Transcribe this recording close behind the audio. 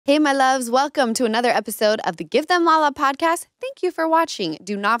Hey, my loves, welcome to another episode of the Give Them Lala podcast. Thank you for watching.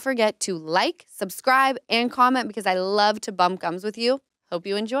 Do not forget to like, subscribe, and comment because I love to bump gums with you. Hope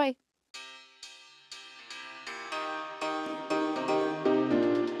you enjoy.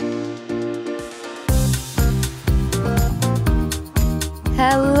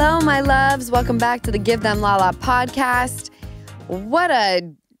 Hello, my loves. Welcome back to the Give Them Lala podcast. What a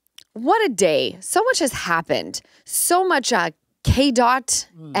day. So much has happened. So much K-Dot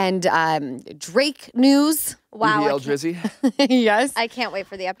and Drake news. Wow. BBL Drizzy. Yes. I can't wait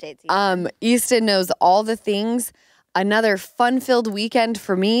for the updates. Easton knows all the things. Another fun-filled weekend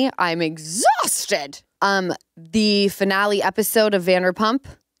for me. I'm exhausted. The finale episode of Vanderpump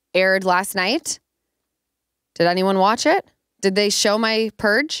aired last night. Did anyone watch it? Did they show my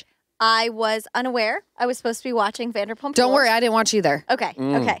purge? I was unaware. I was supposed to be watching Vanderpump. Don't worry, I didn't watch either. Okay,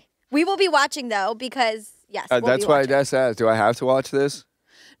 okay. We will be watching, though, because, yes, we'll That's be why I watching. just asked, do I have to watch this?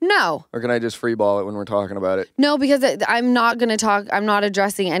 No. Or can I just freeball it when we're talking about it? No, because I'm not going to talk. I'm not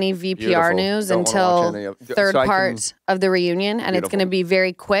addressing any VPR Beautiful. news Don't wanna watch until any of- third so I part of the reunion, and it's going to be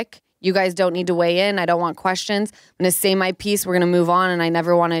very quick. You guys don't need to weigh in. I don't want questions. I'm going to say my piece. We're going to move on, and I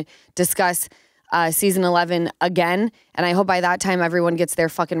never want to discuss season 11 again. And I hope by that time everyone gets their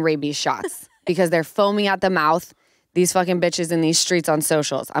fucking rabies shots because they're foaming at the mouth. These fucking bitches in these streets on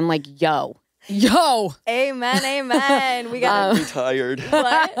socials. I'm like, yo. Amen, amen. We got I'm tired.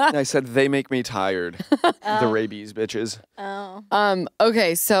 what? I said they make me tired. The rabies bitches. Oh.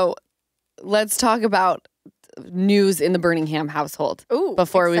 Okay, so let's talk about news in the Birmingham household. Ooh,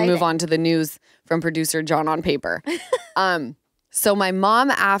 before we move exciting. on to the news from producer John on paper. So my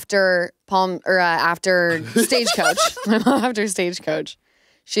mom after Stagecoach,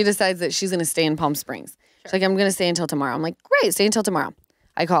 she decides that she's going to stay in Palm Springs. She's like, I'm going to stay until tomorrow. I'm like, great, stay until tomorrow.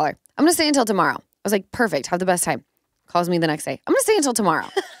 I call her. I'm going to stay until tomorrow. I was like, perfect, have the best time. Calls me the next day. I'm going to stay until tomorrow.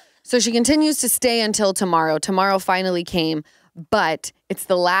 So she continues to stay until tomorrow. Tomorrow finally came, but it's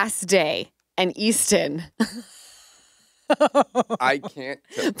the last day. And Easton, I can't.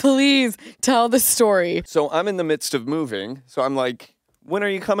 please tell the story. So I'm in the midst of moving. So I'm like, when are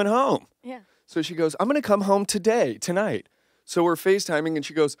you coming home? Yeah. So she goes, I'm going to come home tonight. So we're FaceTiming and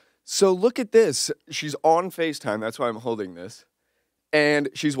she goes, so look at this. She's on FaceTime. That's why I'm holding this. And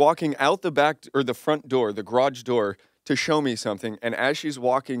she's walking out the back or the front door, the garage door to show me something. And as she's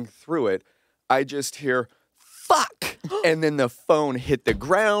walking through it, I just hear, fuck. And then the phone hit the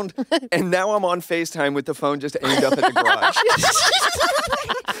ground. And now I'm on FaceTime with the phone just aimed up at the garage.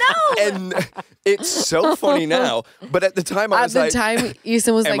 No. And it's so funny now. But at the time, I was like,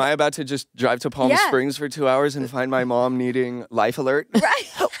 Easton was am like, I about to just drive to Palm Yeah. Springs for 2 hours and find my mom needing life alert? Right.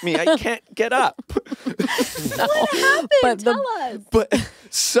 Help me, I can't get up. What happened? But the- Tell us. But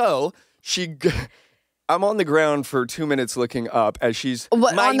so I'm on the ground for 2 minutes looking up as she's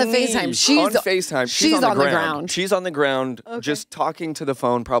What, my on the knees, FaceTime? on FaceTime. she's on the ground. She's on the ground, just talking to the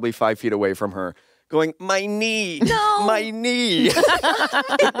phone, probably 5 feet away from her, going, "My knee, No. my knee."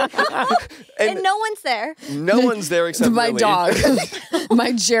 And no one's there. No one's there except my Lily. dog,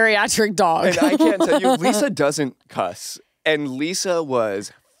 my geriatric dog. And I can't tell you, Lisa doesn't cuss, and Lisa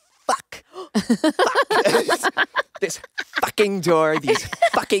was fuck. This fucking door, these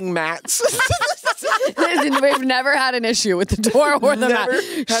fucking mats. Listen, we've never had an issue with the door or the Never mat.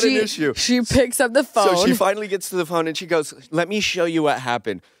 had an issue. She picks up the phone. So she finally gets to the phone and she goes, let me show you what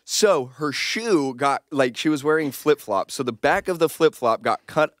happened. So her shoe got, like, she was wearing flip-flops. So the back of the flip-flop got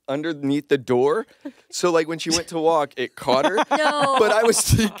cut underneath the door. So, like, when she went to walk, it caught her. No. But I was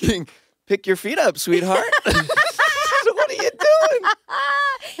thinking, pick your feet up, sweetheart. So what are you doing?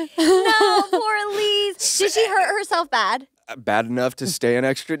 No, poor Lise. Did she hurt herself bad? Bad enough to stay an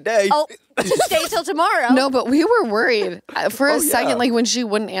extra day. Oh, stay till tomorrow. no, but we were worried for a Oh, second, yeah. like when she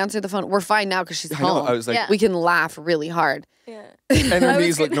wouldn't answer the phone. We're fine now because she's I know, home. I was like, Yeah. we can laugh really hard. Yeah. and her I was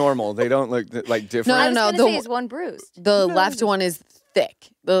knees look normal. They don't look like different. I was No, going to the- say is one bruised. The left one is thick.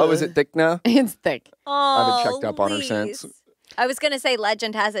 Oh, is it thick now? It's thick. Oh, checked up on her since. Lise. I was going to say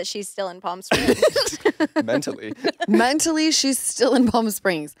legend has it she's still in Palm Springs. Mentally. Mentally, she's still in Palm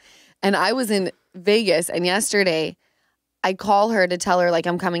Springs. And I was in Vegas, and yesterday I call her to tell her, like,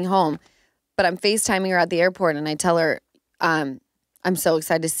 I'm coming home. But I'm FaceTiming her at the airport, and I tell her, I'm so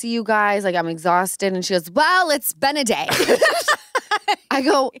excited to see you guys. Like, I'm exhausted. And she goes, well, it's been a day. I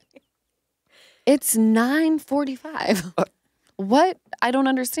go, it's 9:45. What? I don't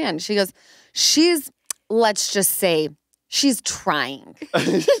understand. She goes, let's just say, she's trying.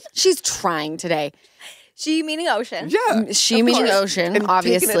 She's trying today. She meaning Ocean. Yeah. She of meaning course. Ocean, and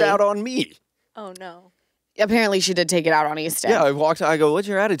obviously. taking it out on me. Oh, no. apparently she did take it out on Easton. Yeah, I go, what's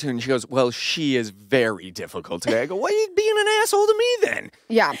your attitude? And she goes, well, she is very difficult today. I go, why are you being an asshole to me then?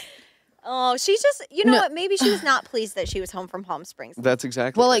 Yeah. Oh, she's just, you know what? Maybe she was not pleased that she was home from Palm Springs. That's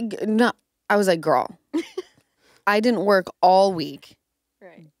exactly Well, it. like, no, I was like, girl, I didn't work all week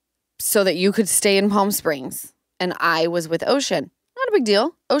Right. so that you could stay in Palm Springs. And I was with Ocean. Not a big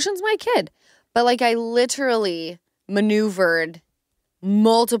deal. Ocean's my kid. But like, I literally maneuvered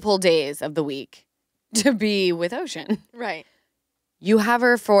multiple days of the week to be with Ocean. Right. You have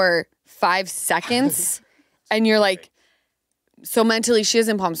her for 5 seconds and you're like, so mentally she is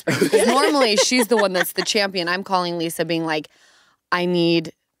in Palm Springs. 'Cause normally she's the one that's the champion. I'm calling Lisa being like, I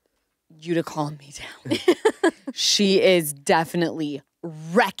need you to calm me down. She is definitely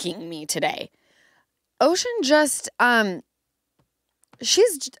wrecking me today. Ocean just,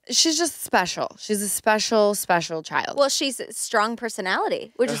 she's just special. She's a special child. Well, she's a strong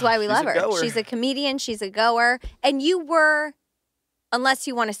personality, which is why we love a her. goer. She's a comedian. She's a goer. And you were, unless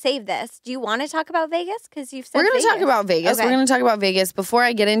you want to save this, do you want to talk about Vegas? Because you've said We're going to talk about Vegas. Okay. We're going to talk about Vegas. Before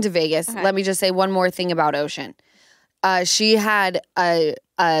I get into Vegas, let me just say one more thing about Ocean. She had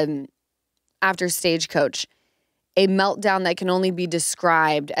after Stagecoach, a meltdown that can only be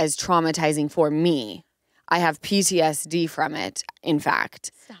described as traumatizing for me. I have PTSD from it, in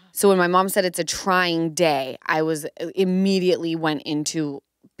fact. Stop. So when my mom said it's a trying day, I was immediately went into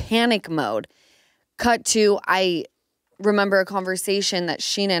panic mode. Cut to, I remember a conversation that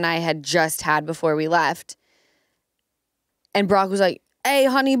Scheana and I had just had before we left. And Brock was like, hey,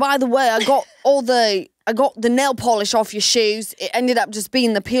 honey, by the way, I got the nail polish off your shoes. It ended up just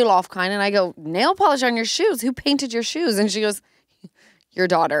being the peel off kind. And I go, nail polish on your shoes? Who painted your shoes? And she goes, your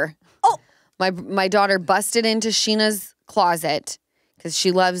daughter. Oh. My daughter busted into Sheena's closet because she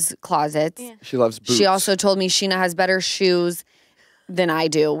loves closets. Yeah. She loves boots. She also told me Scheana has better shoes than I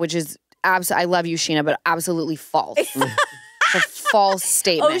do, which is I love you, Scheana, but absolutely false. It's a false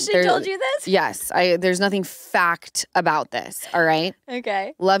statement. Ocean told you this? Yes. There's nothing fact about this, all right?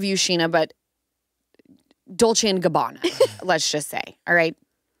 Okay. Love you, Scheana, but Dolce & Gabbana, let's just say, all right?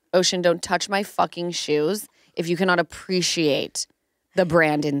 Ocean, don't touch my fucking shoes if you cannot appreciate the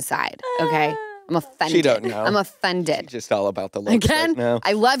brand inside, okay? I'm offended. She don't know. I'm offended. Just all about the looks Again, right now.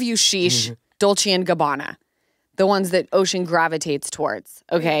 I love you, sheesh. Dolce & Gabbana. The ones that Ocean gravitates towards,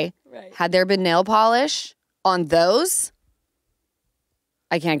 okay? Right. Had there been nail polish on those,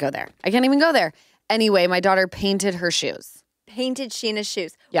 I can't go there. I can't even go there. Anyway, my daughter painted her shoes. Painted Sheena's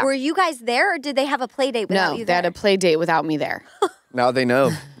shoes. Yeah. Were you guys there or did they have a play date without No, you they had there? a play date without me there. Now they know.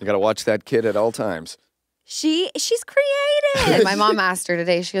 You got to watch that kid at all times. She's creative. And my mom asked her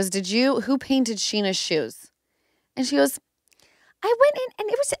today, she goes, who painted Sheena's shoes? And she goes, I went in and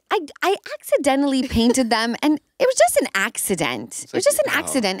it was, I accidentally painted them and it was just an accident. It was just an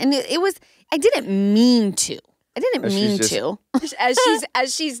accident. And it was, I didn't mean to. I didn't mean to.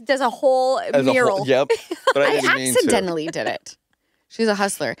 as she does a whole As a mural. whole, yep. But I I didn't mean to. accidentally did it. She's a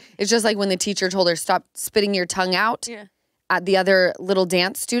hustler. It's just like when the teacher told her, stop spitting your tongue out at the other little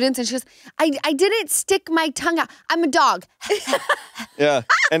dance students. And she goes, I didn't stick my tongue out. I'm a dog. Yeah.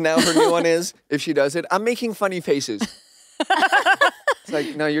 And now her new one is, if she does it, I'm making funny faces. It's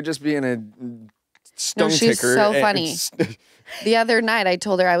like, no, you're just being a stone she's ticker. so and funny. The other night, I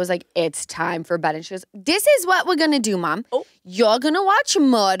told her, I was like, it's time for bed. And she goes, this is what we're going to do, Mom. Oh. You're going to watch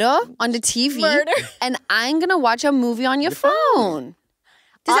murder on the TV. Murder. And I'm going to watch a movie on your phone.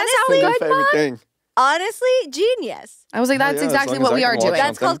 Does that Honestly, sound Same good, favorite Mom? thing. Honestly, genius. I was like, that's yeah, as exactly long as what I we can are watch doing.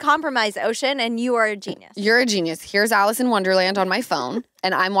 That's something. called Compromise Ocean, and you are a genius. You're a genius. Here's Alice in Wonderland on my phone,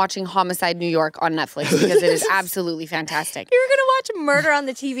 and I'm watching Homicide New York on Netflix because it is absolutely fantastic. You're gonna watch Murder on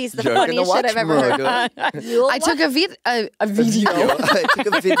the TV is the You're gonna funniest shit watch I've ever heard. murder. You'll I took a video. I took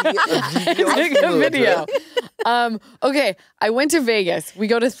a video. I took a video. Okay, I went to Vegas. We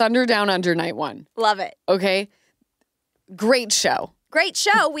go to Thunder Down Under night one. love it. Okay, great show. Great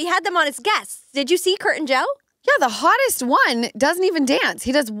show. We had them on as guests. Did you see Kurt and Joe? Yeah, the hottest one doesn't even dance.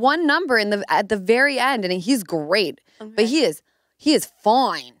 He does one number at the very end, and he's great. But he is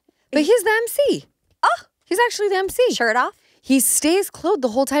fine. But he's the MC. Oh, He's actually the MC. shirt off He stays clothed the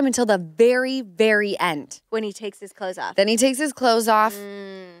whole time until the very, very end. when he takes his clothes off. Then he takes his clothes off,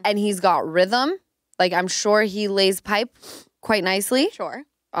 and he's got rhythm. Like, I'm sure he lays pipe quite nicely, Sure.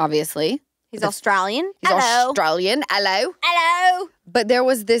 obviously. He's Australian. He's Hello. Australian. Hello. Hello. But there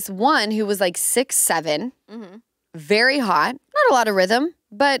was this one who was like 6'7", very hot, not a lot of rhythm,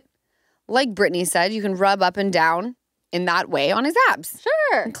 but like Brittany said, you can rub up and down in that way on his abs.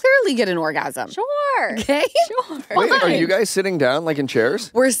 Sure. And clearly get an orgasm. Sure. Okay? Sure. Wait, are you guys sitting down like in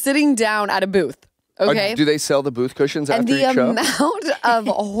chairs? We're sitting down at a booth, Okay. Do they sell the booth cushions and after the each show? amount of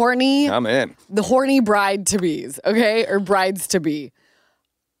horny, I'm in. the horny bride to be's, okay, or brides to be.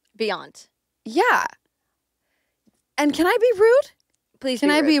 Beyond. Yeah. And can I be rude? Please Can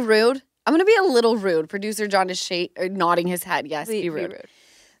be I rude. be rude? I'm gonna be a little rude. Producer John is nodding his head. Yes, Please be rude.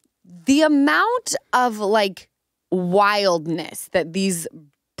 The amount of like wildness that these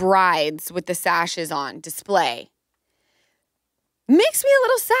brides with the sashes on display makes me a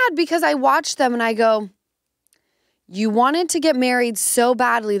little sad because I watch them and I go, you wanted to get married so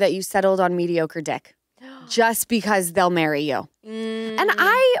badly that you settled on mediocre dick just because they'll marry you. And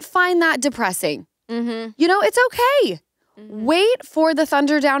I find that depressing. Mm-hmm. You know, it's okay. Wait for the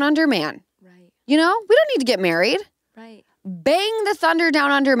Thunder Down Under man. Right. You know, we don't need to get married. Right. Bang the Thunder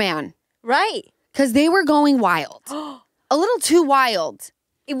Down Under man. Right. Because they were going wild. A little too wild.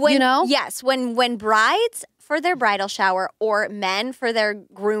 When, you know? Yes. When brides for their bridal shower or men for their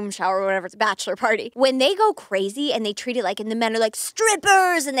groom shower or whatever, it's a bachelor party, when they go crazy and they treat it like, and the men are like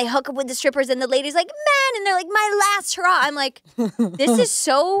strippers and they hook up with the strippers and the ladies like men and they're like my last hurrah. I'm like, this is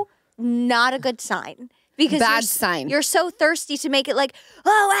so not a good sign. Because Bad sign. You're so thirsty to make it like,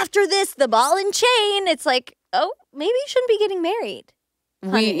 oh, after this, the ball and chain. It's like, oh, maybe you shouldn't be getting married.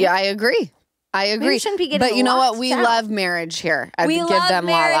 Yeah, I agree. I agree. Maybe you shouldn't be getting But you know what? locked We down. love marriage here at We the Give love Them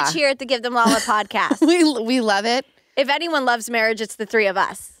marriage Lala. here at the Give Them Lala podcast. We love it. If anyone loves marriage, it's the three of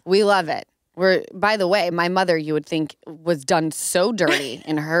us. We love it. By the way, my mother, you would think, was done so dirty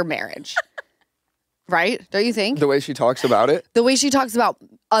in her marriage. Right? Don't you think? The way she talks about it. The way she talks about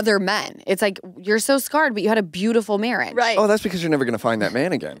other men. It's like, you're so scarred, but you had a beautiful marriage. Right. Oh, that's because you're never going to find that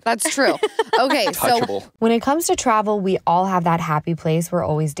man again. That's true. Okay, so Touchable. When it comes to travel, we all have that happy place we're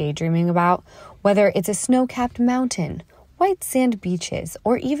always daydreaming about, whether it's a snow-capped mountain, white sand beaches,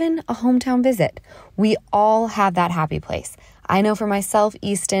 or even a hometown visit. We all have that happy place. I know for myself,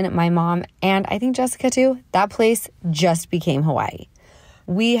 Easton, my mom, and I think Jessica too, that place just became Hawaii.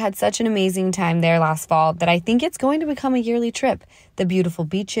 We had such an amazing time there last fall that I think it's going to become a yearly trip. The beautiful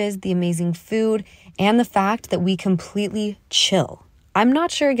beaches, the amazing food, and the fact that we completely chill. I'm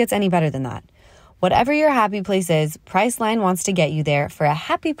not sure it gets any better than that. Whatever your happy place is, Priceline wants to get you there for a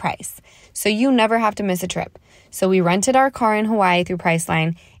happy price, so you never have to miss a trip. So we rented our car in Hawaii through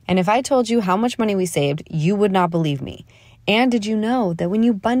Priceline, and if I told you how much money we saved, you would not believe me. And did you know that when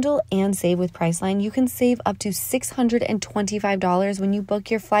you bundle and save with Priceline, you can save up to $625 when you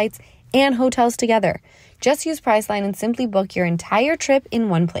book your flights and hotels together? Just use Priceline and simply book your entire trip in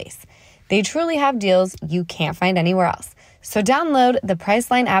one place. They truly have deals you can't find anywhere else. So download the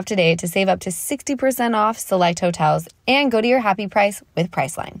Priceline app today to save up to 60% off select hotels and go to your happy price with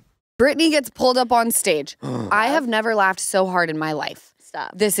Priceline. Brittany gets pulled up on stage. I have never laughed so hard in my life.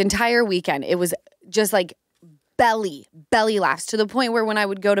 Stop. This entire weekend, it was just like belly laughs to the point where when I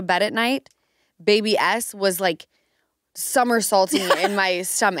would go to bed at night, baby S was like somersaulting in my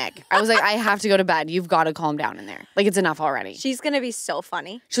stomach. I was like, I have to go to bed. You've got to calm down in there. Like, it's enough already. She's going to be so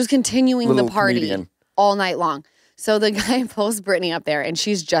funny. She was continuing Little the party comedian. all night long. So the guy pulls Brittany up there, and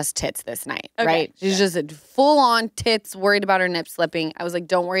she's just tits this night, Okay, right? She's just a full-on tits, worried about her nip slipping. I was like,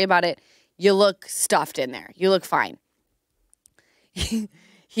 don't worry about it. You look stuffed in there. You look fine.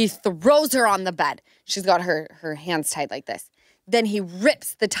 He throws her on the bed. She's got her hands tied like this. Then he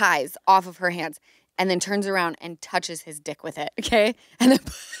rips the ties off of her hands and then turns around and touches his dick with it, okay? And then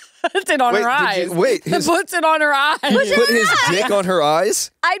puts it on Wait, her eyes. Puts it on her eyes. He put his dick on her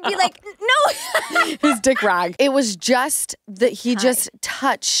eyes? I'd be like, no. His dick rag. It was just that he just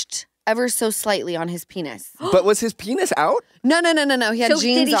touched ever so slightly on his penis. But was his penis out? No. He had So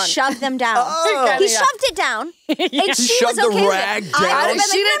jeans did he on. shove them down? Oh. He shoved it down. And He she shoved was the okay rag with it. I down? would've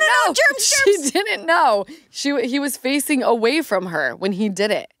been She like, didn't no, know. germs. She didn't know. He was facing away from her when he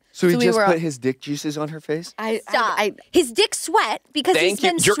did it. So he we just were- put his dick juices on her face? Stop. His dick sweat because Thank he's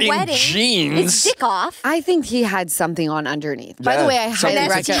been you. You're in sweating jeans. his dick off. I think he had something on underneath. By Yeah, the way, I something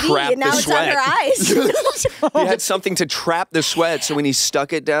highly to recommend. trap and now the it's on her eyes. He had something to trap the sweat, so when he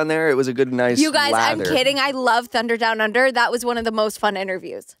stuck it down there, it was a good, nice You guys, lather. I'm kidding. I love Thunder Down Under. That was one of the most fun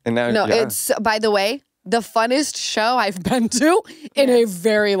interviews. And now, No, yeah. it's, by the way, the funnest show I've been to in a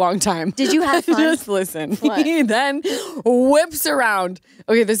very long time. Did you have fun? Just listen. What? He then whips around.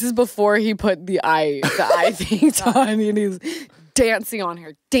 Okay, this is before he put the eye things on, and he's dancing on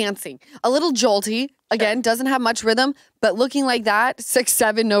her, dancing. A little jolty. Again, doesn't have much rhythm, but looking like that,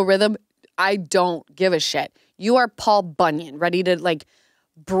 6'7", no rhythm. I don't give a shit. You are Paul Bunyan, ready to like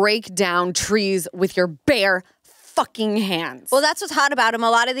break down trees with your bare fucking hands. Well, that's what's hot about him. A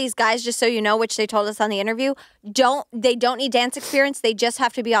lot of these guys, just so you know, which they told us on the interview, don't need dance experience. They just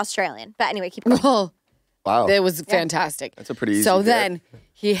have to be Australian. But anyway, keep going. Well, Wow. it was fantastic. That's a pretty easy So bit. then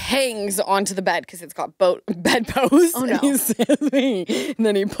he hangs onto the bed because it's got bedposts. Oh, no. And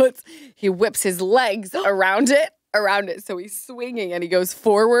then he whips his legs around it. So he's swinging and he goes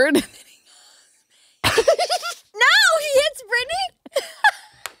forward. No, he hits Brittany.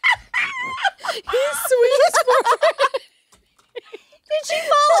 He swings forward. Did she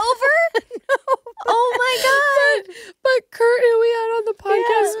fall over? No. Oh my God. But Kurt, who we had on the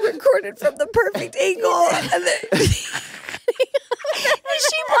podcast, recorded from the perfect angle. And then Is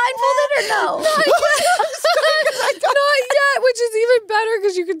she blindfolded or no? Not yet, which is even better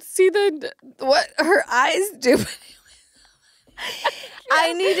because you can see what her eyes do.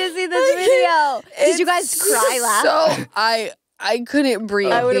 I need to see this video. Did you guys cry laughing? So I couldn't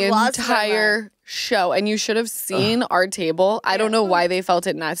breathe I would've the lost my entire show. And you should have seen our table. I don't know why they felt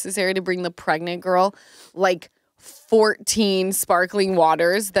it necessary to bring the pregnant girl like 14 sparkling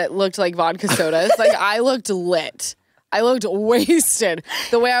waters that looked like vodka sodas. Like I looked lit. I looked wasted.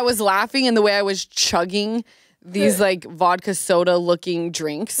 The way I was laughing and the way I was chugging these like vodka soda looking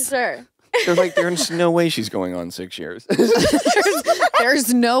drinks. Sure. They're like, there's no way she's going on 6 years.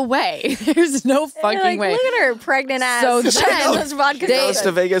 There's no way. There's no fucking way. Look at her pregnant ass. So then those vodka She goes sodas.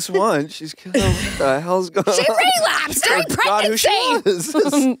 to Vegas once. She's what the hell's going on? She relapsed during God, who she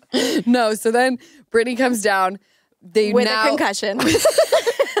pregnancy. is. No, so then Brittany comes down. They With now a concussion.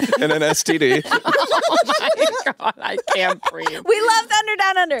 And an STD. Oh my God, I can't breathe. We love Thunder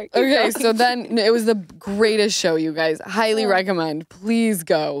Down Under. Keep Okay, going. so then it was the greatest show, you guys. Highly recommend. Please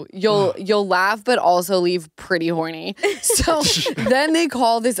go. You'll laugh, but also leave pretty horny. So then they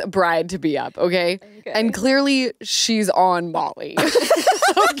call this bride to be up, okay? And clearly she's on Molly.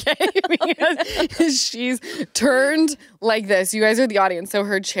 Okay, because she's turned like this. You guys are the audience, so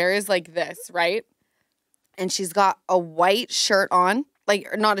her chair is like this, right? And she's got a white shirt on, like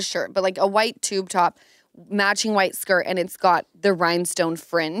not a shirt, but like a white tube top, matching white skirt, and it's got the rhinestone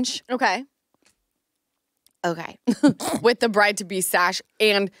fringe. Okay. Okay. With the bride to be sash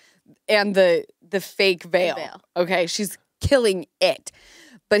and the fake veil. veil. Okay, she's killing it.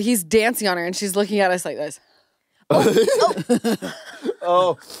 But he's dancing on her and she's looking at us like this.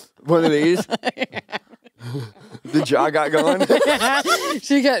 Oh, one of these. The jaw got going.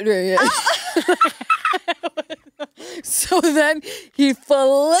 She kept doing it. So then he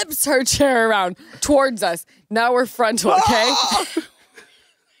flips her chair around towards us. Now we're frontal, okay?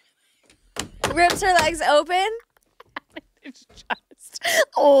 Rips her legs open. It's just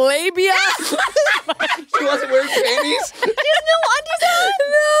labia. She wasn't wearing panties. She has no undies on.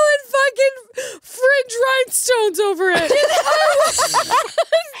 No, and fucking fringe rhinestones over it. I was dying.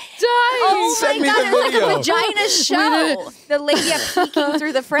 Oh Send my me God, the it was like video. a vagina show. The lady peeking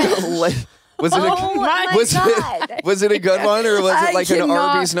through the fringe. Was it Oh my was God. it was it a good one or was I it like an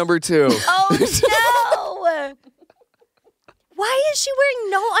cannot. Arby's number 2? Oh no. Why is she wearing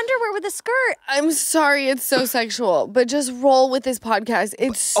no underwear with a skirt? I'm sorry, it's so sexual, but just roll with this podcast.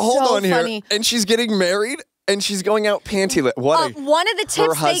 It's Hold so on here. funny. And she's getting married and she's going out pantyless. What? One of the tips they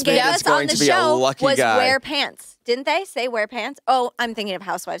husband gave is us going on the to be a show lucky was guy. wear pants. Didn't they say wear pants? Oh, I'm thinking of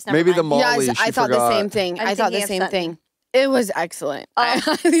Housewives. Never Maybe the mind. Molly. Yes, she I thought forgot. the same thing. I'm I thought the thinking of same something. thing. It was excellent. I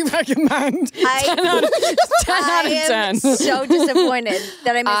highly recommend. 10 out of I 10. am so disappointed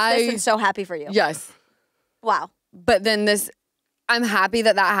that I missed this I- and so happy for you. Yes. Wow. But then I'm happy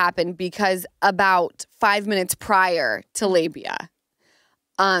that happened because about 5 minutes prior to labia,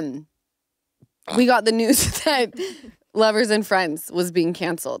 we got the news that Lovers and Friends was being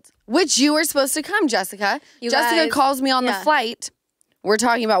canceled, which you were supposed to come, Jessica. Jessica guys- calls me on the yeah. flight. We're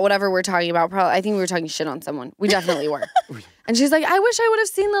talking about whatever we're talking about. Probably, I think we were talking shit on someone. We definitely were. And she's like, I wish I would have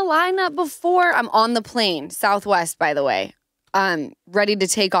seen the lineup before. I'm on the plane, Southwest, by the way, ready to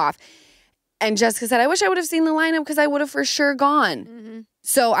take off. And Jessica said, I wish I would have seen the lineup because I would have for sure gone. Mm-hmm.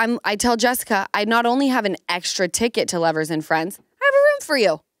 So I tell Jessica, I not only have an extra ticket to Lovers and Friends, I have a room for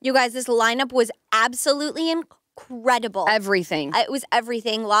you. You guys, this lineup was absolutely incredible. Everything. It was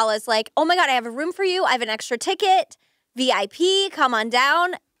everything. Lala's like, oh my God, I have a room for you. I have an extra ticket. VIP, come on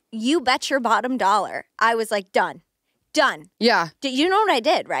down. You bet your bottom dollar. I was like, done. Yeah. You know what I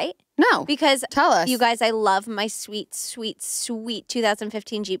did, right? No. Because Tell us. you guys, I love my sweet, sweet, sweet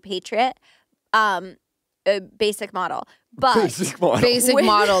 2015 Jeep Patriot, basic model. But Basic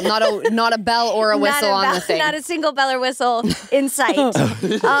model, not a bell or a whistle on the thing. Not a single bell or whistle in sight.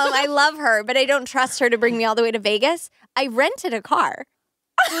 I love her, but I don't trust her to bring me all the way to Vegas. I rented a car.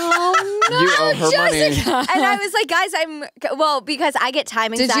 Oh, no, You owe her money. Jessica. And I was like, guys, because I get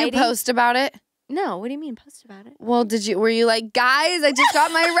time Did anxiety. you post about it? No, what do you mean post about it? Well, were you like, guys, I just got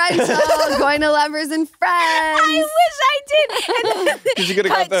my rental, going to Lovers and Friends? I wish I did. Because you could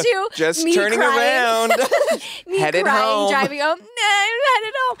have got Cut the to just me turning crying. around, Me headed crying, home. driving home. Nah, I'm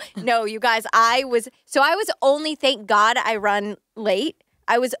headed home. No, you guys, I was only, thank God I run late.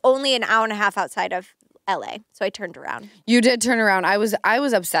 I was only an hour and a half outside of LA. So I turned around. You did turn around. I was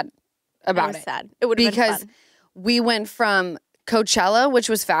upset about I was it. sad. It would have been Because fun. we went from Coachella, which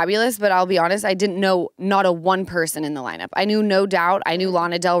was fabulous, but I'll be honest, I didn't know not a one person in the lineup. I knew No Doubt. I knew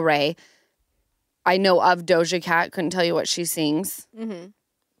Lana Del Rey. I know of Doja Cat. Couldn't tell you what she sings. Mm-hmm.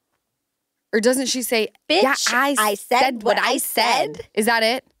 Or doesn't she say, Bitch, yeah, I said what I said. Is that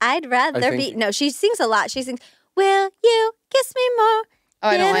it? I'd rather I think- be. No, she sings a lot. She sings, will you kiss me more?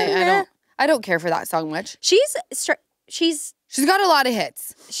 Oh, I don't care for that song much. She's She's got a lot of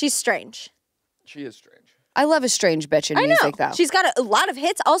hits. strange. She is strange. I love a strange bitch in I know. music, though. She's got a lot of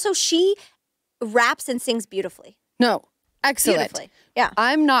hits. Also, she raps and sings beautifully. No, excellent. Beautifully. Yeah.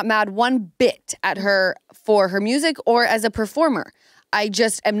 I'm not mad one bit at her for her music or as a performer. I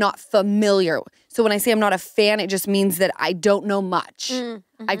just am not familiar. So when I say I'm not a fan, it just means that I don't know much.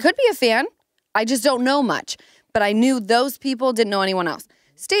 I could be a fan. I just don't know much. But I knew those people, didn't know anyone else.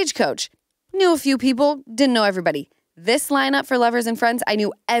 Stagecoach, knew a few people, didn't know everybody. This lineup for Lovers and Friends, I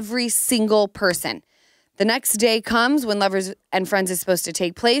knew every single person. The next day comes when Lovers and Friends is supposed to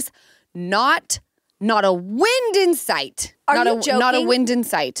take place. Not a wind in sight. Are not you a Not a joking? wind in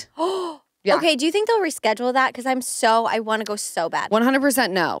sight. Yeah. Okay, do you think they'll reschedule that? Because I want to go so bad.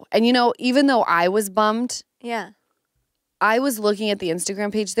 100% no. And even though I was bummed, Yeah. I was looking at the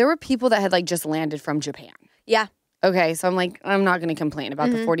Instagram page. There were people that had just landed from Japan. Yeah. Okay, so I'm like, I'm not going to complain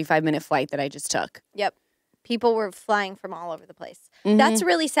about the 45-minute flight that I just took. Yep. People were flying from all over the place. That's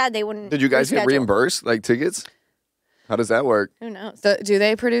really sad. They wouldn't. Did you guys get reschedule. reimbursed, tickets? How does that work? Who knows? Do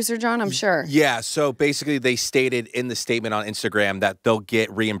they, Producer John? I'm sure. Yeah, so basically they stated in the statement on Instagram that they'll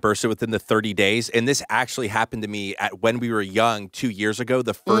get reimbursed within the 30 days. And this actually happened to me when we were young 2 years ago,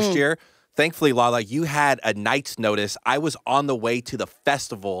 the first year. Thankfully, Lala, you had a night's notice. I was on the way to the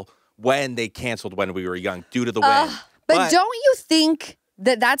festival when they canceled when we were young due to the wind. But don't you think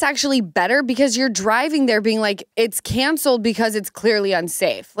that that's actually better? Because you're driving there being like, it's canceled because it's clearly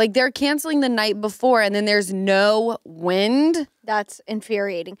unsafe. Like, they're canceling the night before and then there's no wind. That's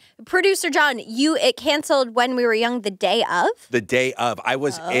infuriating. Producer John, it canceled when we were young the day of? The day of. I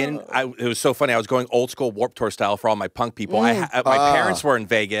was it was so funny. I was going old school Warped Tour style for all my punk people. My parents were in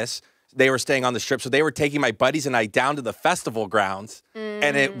Vegas. They were staying on the Strip, so they were taking my buddies and I down to the festival grounds,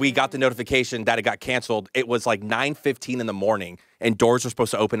 and we got the notification that it got canceled. It was like 9:15 in the morning, and doors were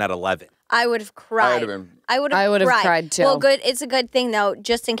supposed to open at 11. I would have cried. I would have cried too. Well, good. It's a good thing though.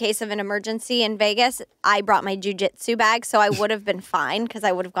 Just in case of an emergency in Vegas, I brought my jiu-jitsu bag, so I would have been fine because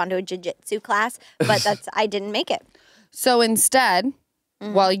I would have gone to a jiu-jitsu class. But I didn't make it. So instead,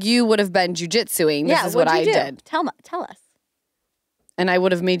 while you would have been jujitsuing, this is what I did. Tell us. And I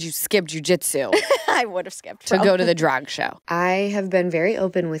would have made you skip jujitsu I would have skipped. to go to the drag show. I have been very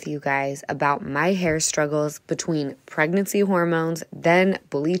open with you guys about my hair struggles between pregnancy hormones, then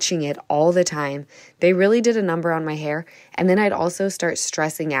bleaching it all the time. They really did a number on my hair. And then I'd also start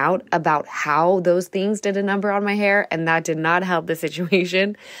stressing out about how those things did a number on my hair, and that did not help the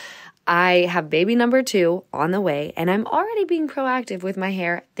situation. I have baby number 2 on the way, and I'm already being proactive with my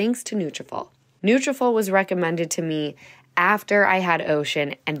hair thanks to Nutrafol. Nutrafol was recommended to me after I had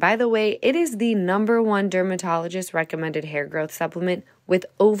Ocean, and by the way, it is the #1 dermatologist recommended hair growth supplement, with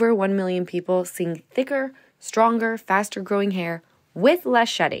over 1 million people seeing thicker, stronger, faster growing hair with less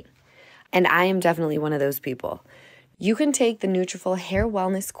shedding. And I am definitely one of those people. You can take the Nutrafol Hair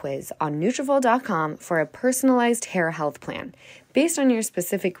Wellness Quiz on Nutrafol.com for a personalized hair health plan based on your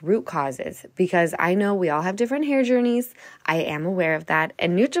specific root causes, because I know we all have different hair journeys. I am aware of that,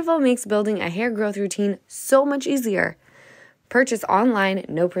 and Nutrafol makes building a hair growth routine so much easier. Purchase online,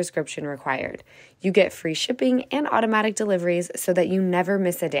 no prescription required. You get free shipping and automatic deliveries so that you never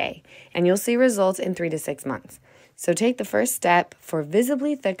miss a day, and you'll see results in 3 to 6 months. So take the first step for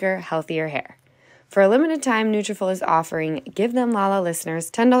visibly thicker, healthier hair. For a limited time, Nutrafol is offering Give Them Lala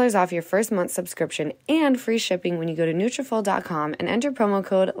listeners $10 off your first month subscription and free shipping when you go to Nutrafol.com and enter promo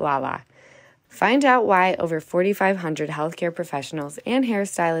code LALA. Find out why over 4,500 healthcare professionals and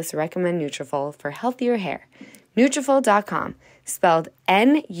hairstylists recommend Nutrafol for healthier hair. Nutrafol.com, spelled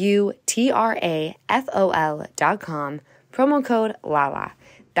Nutrafol.com, promo code LALA.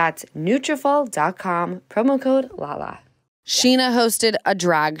 That's Nutrafol.com, promo code LALA. Scheana hosted a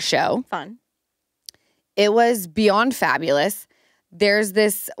drag show. Fun. It was beyond fabulous. There's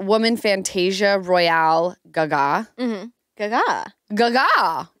this woman, Fantasia Royale Gaga. Mm-hmm. Gaga.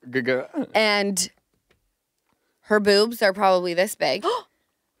 Gaga. And her boobs are probably this big.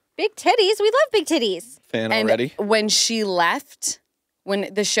 Big titties. We love big titties. Fan And already. when she left,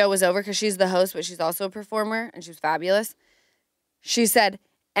 when the show was over, because she's the host, but she's also a performer, and she was fabulous, she said,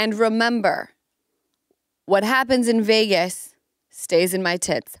 and remember, what happens in Vegas stays in my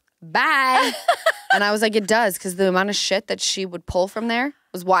tits. Bye. And I was like, it does, because the amount of shit that she would pull from there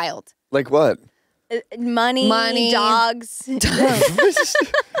was wild. Like what? Money, dogs.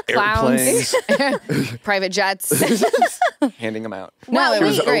 Clowns, private jets. Handing them out. No, it She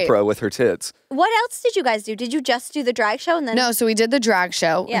was was great. Oprah with her tits. What else did you guys do? Did you just do the drag show and then? No, so we did the drag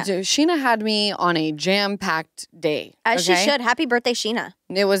show. Yeah. Scheana had me on a jam-packed day. As she okay? should. Happy birthday, Scheana.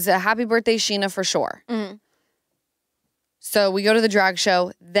 It was a happy birthday, Scheana, for sure. So we go to the drag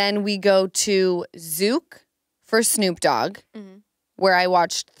show. Then we go to Zook for Snoop Dogg, where I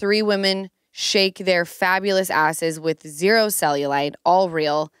watched 3 women shake their fabulous asses with 0 cellulite, all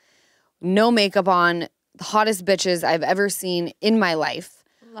real, no makeup on, the hottest bitches I've ever seen in my life.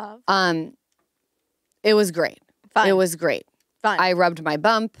 Love. It was great. Fun. It was great. Fun. I rubbed my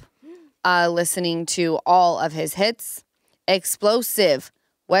bump, listening to all of his hits, explosive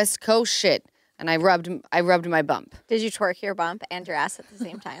West Coast shit, and I rubbed my bump. Did you twerk your bump and your ass at the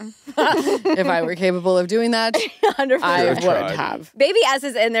same time? If I were capable of doing that, 100%. I would tried. have. Baby S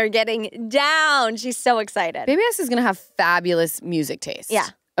is in there getting down. She's so excited. Baby S is gonna have fabulous music taste. Yeah.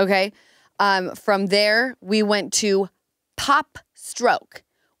 Okay. From there, we went to Pop Stroke,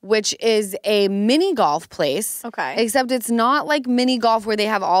 which is a mini golf place. Okay. Except it's not like mini golf where they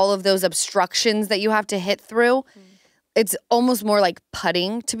have all of those obstructions that you have to hit through. It's almost more like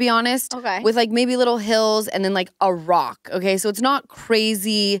putting, to be honest. Okay. With like maybe little hills and then like a rock. Okay. So it's not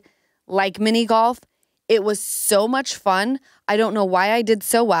crazy like mini golf. It was so much fun. I don't know why I did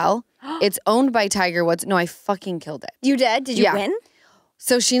so well. It's owned by Tiger Woods. No, I fucking killed it. You did? Did you Yeah. win?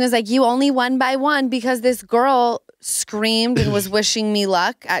 So Sheena's like, you only won by 1 because this girl screamed and was wishing me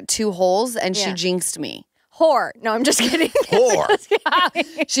luck at 2 holes and she Yeah. jinxed me. Whore. No, I'm just kidding.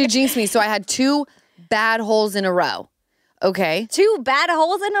 Whore. She jinxed me. So I had 2 bad holes in a row. Okay. 2 bad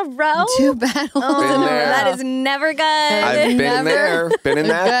holes in a row? 2 bad holes Oh, in a row. there. that is never good. I've been Never there. Been in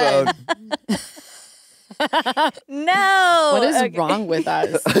that boat. No. What is Okay. wrong with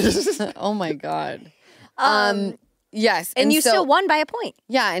us? Oh my God. Yes. And you so- still won by a point.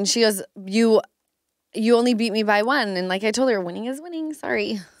 Yeah. And she goes, you only beat me by 1. And like I told her, winning is winning.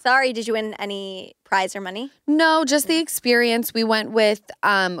 Sorry. Sorry, did you win any prize or money? No, just the experience. We went with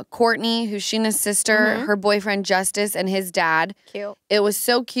Courtney, who's Sheena's sister, her boyfriend Justice, and his dad. Cute. It was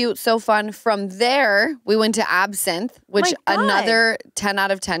so cute, so fun. From there, we went to Absinthe, which my God. another 10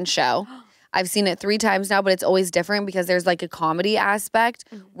 out of 10 show. I've seen it 3 times now, but it's always different because there's like a comedy aspect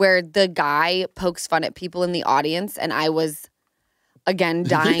where the guy pokes fun at people in the audience, and I was, again,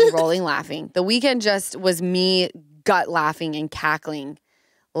 dying, rolling, laughing. The weekend just was me gut laughing and cackling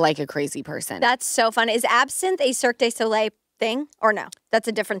like a crazy person. That's so fun. Is Absinthe a Cirque du Soleil thing or no? That's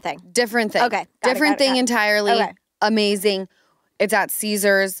a different thing. Different thing. Okay, got it, Different got it, thing got it. entirely. Okay. Amazing. It's at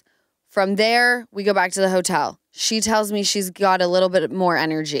Caesars. From there, we go back to the hotel. She tells me she's got a little bit more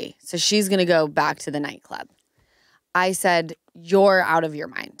energy. So she's going to go back to the nightclub. I said, you're out of your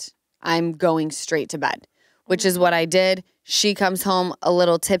mind. I'm going straight to bed, which is what I did. She comes home a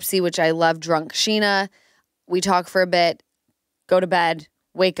little tipsy, which I love, drunk Scheana. We talk for a bit, go to bed,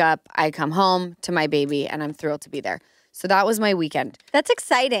 wake up. I come home to my baby, and I'm thrilled to be there. So that was my weekend. That's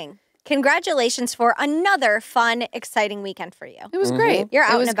exciting. Congratulations for another fun, exciting weekend for you, It was great. You're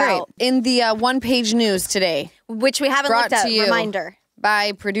out it was and about. Great. In the one-page news today, which we haven't brought looked at. to you Reminder.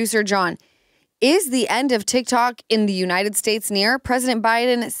 by producer John. Is the end of TikTok in the United States near? President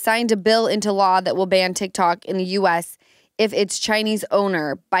Biden signed a bill into law that will ban TikTok in the U.S. if its Chinese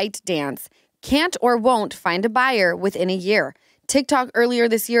owner, ByteDance, can't or won't find a buyer within a year. TikTok earlier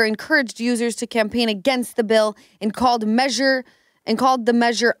this year encouraged users to campaign against the bill and called the measure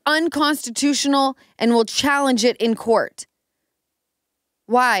unconstitutional and will challenge it in court.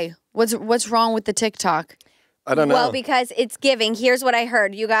 Why? What's wrong with the TikTok? I don't know. Well, because it's giving. Here's what I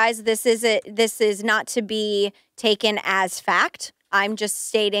heard. You guys, this is not to be taken as fact. I'm just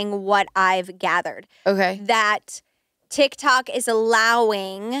stating what I've gathered. Okay. That TikTok is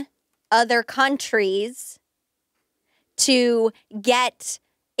allowing other countries to get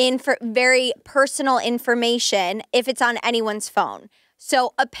very personal information if it's on anyone's phone.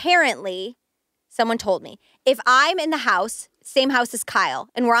 So apparently, someone told me, if I'm in the house, same house as Kyle,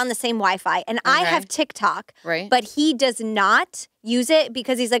 and we're on the same Wi-Fi, and I Okay. have TikTok, Right. but he does not use it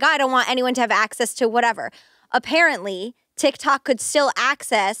because he's like, I don't want anyone to have access to whatever. Apparently, TikTok could still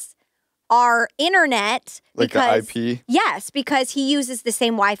access our internet. Like because, the IP? Yes, because he uses the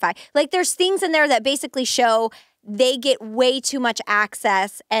same Wi-Fi. Like there's things in there that basically show they get way too much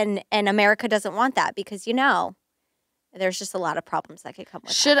access, and America doesn't want that because, there's just a lot of problems that could come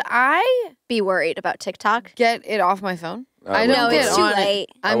with Should that. I Be worried about TikTok? get it off my phone? I I wouldn't don't worry. get It's too on it. late.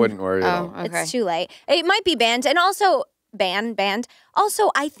 I wouldn't worry at all. Okay. It's too late. It might be banned, and also banned.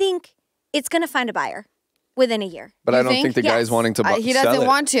 Also, I think it's going to find a buyer within a year. But You I don't think? think the guy's Yes. wanting to He sell doesn't it.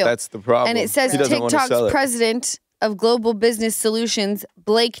 want to. That's the problem. And it says He doesn't want to sell TikTok's it. president of Global Business Solutions,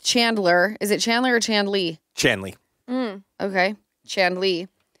 Blake Chandler. Is it Chandler or Chandlee? Chanley. Okay. Chandlee.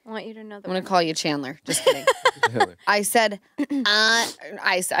 I want you to know I'm going to call you Chandler. Just kidding. I said,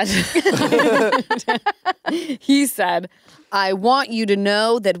 he said, I want you to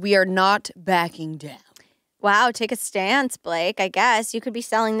know that we are not backing down. Wow, take a stance, Blake. I guess you could be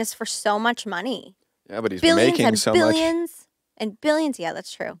selling this for so much money. Yeah, but he's Billions making and so much. billions and billions. Yeah,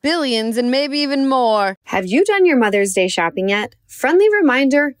 that's true. Billions and maybe even more. Have you done your Mother's Day shopping yet? Friendly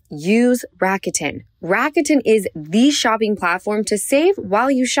reminder, use Rakuten. Rakuten is the shopping platform to save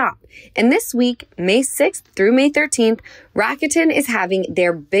while you shop. And this week, May 6th through May 13th, Rakuten is having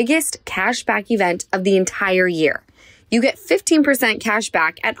their biggest cashback event of the entire year. You get 15% cash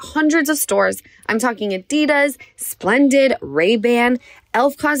back at hundreds of stores. I'm talking Adidas, Splendid, Ray-Ban,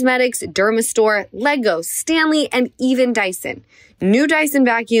 Elf Cosmetics, Dermastore, Lego, Stanley, and even Dyson. New Dyson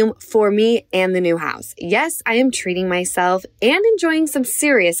vacuum for me and the new house. Yes, I am treating myself and enjoying some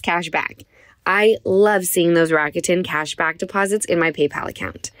serious cash back. I love seeing those Rakuten cashback deposits in my PayPal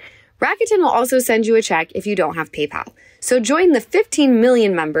account. Rakuten will also send you a check if you don't have PayPal. So join the 15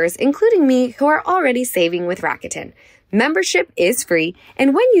 million members, including me, who are already saving with Rakuten. Membership is free,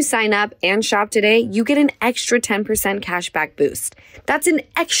 and when you sign up and shop today, you get an extra 10% cashback boost. That's an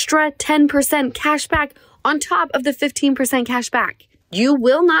extra 10% cashback on top of the 15% cashback. You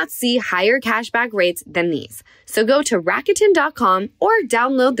will not see higher cashback rates than these. So go to Rakuten.com or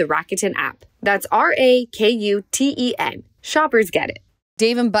download the Rakuten app. That's Rakuten. Shoppers get it.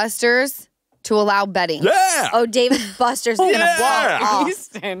 Dave & Buster's to allow betting. Yeah. Oh, David Buster's is gonna yeah. walk off.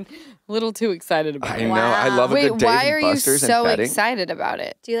 Easton, a little too excited about I it. know. I love a Wait, good Dave why and are you Buster's so and betting. excited about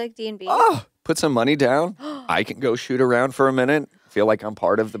it? Do you like D&B? Oh, put some money down. I can go shoot around for a minute. Feel like I'm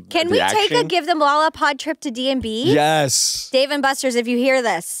part of the Can the we action. take a Give Them Lala pod trip to D&B? Yes. Dave and Buster's, if you hear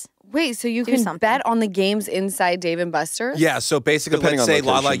this. Wait, so you Do can something. bet on the games inside Dave & Buster's? Yeah, so basically, Depending let's on say,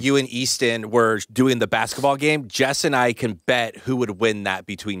 Lala, location. you and Easton were doing the basketball game. Jess and I can bet who would win that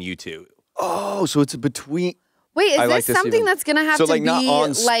between you two. Oh, so it's between. Wait, is I like this this something even- that's going to have So to like be not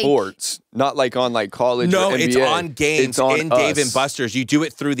on like sports, not like on like college. No, or NBA. it's on games It's on in Dave us. and Buster's. You do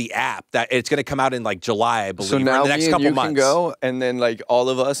it through the app. That it's going to come out in like July, I believe, So or now in the next me and couple you months. can go, and then like all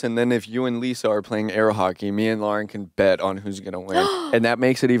of us, and then if you and Lisa are playing air hockey, me and Lauren can bet on who's gonna win, and that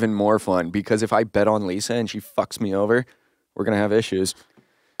makes it even more fun because if I bet on Lisa and she fucks me over, we're gonna have issues.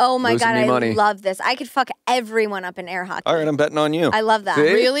 Oh my Losing God, me I money. love this. I could fuck everyone up in air hockey. All right, I'm betting on you. I love that. See?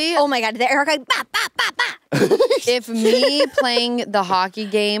 Really? Oh my God, the air hockey. Bah, bah, bah, bah. If me playing the hockey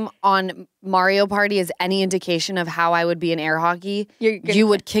game on Mario Party is any indication of how I would be in air hockey, You're gonna- you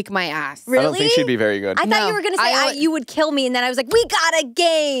would kick my ass. Really? I don't think she'd be very good. I thought No, you were going to say I- you would kill me, and then I was like, we got a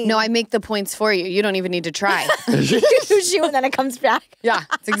game. No, I make the points for you. You don't even need to try. you shoot, and then it comes back. Yeah,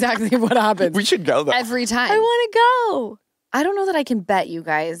 it's exactly what happens. We should go though. Every time. I want to go. I don't know that I can bet you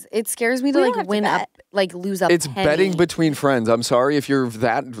guys. It scares me to We don't like have to win bet. up, like lose up. It's betting between friends. I'm sorry if you're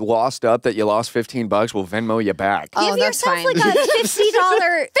that lost up that you lost $15. We'll Venmo you back. Oh, Give that's yourself fine. like a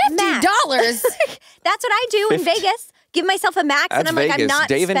 $50 max. $50. That's what I do in Vegas. Give myself a max, and That's I'm like, Vegas. I'm not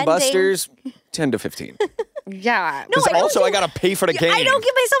Dave spending. and Buster's, 10 to 15. Yeah. No, I don't also, do- I gotta pay for the game. I don't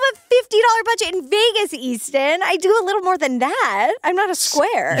give myself a $50 budget in Vegas, Easton. I do a little more than that. I'm not a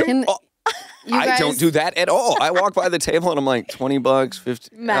square. Can, you I guys, don't do that at all. I walk by the table and I'm like, $20,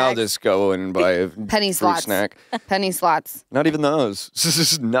 50. I'll Max. just go and buy a penny fruit slots. snack. Penny slots. Not even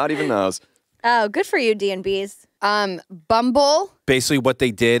those. Not even those. Oh, good for you, D&Bs. Bumble. Basically, what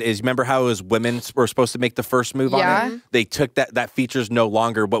they did is, remember how it was women were supposed to make the first move Yeah. on it? They took that. That feature's no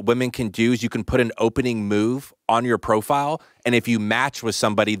longer. What women can do is you can put an opening move on your profile, and if you match with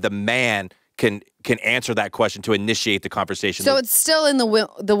somebody, the man can answer that question to initiate the conversation. So it's still in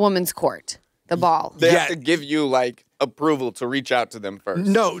the woman's court. The ball. They Yeah. have to give you like approval to reach out to them first.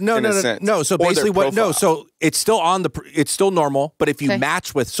 No. in a sense. So Or their basically, what? No. profile. So it's still on it's still normal. But if you Okay.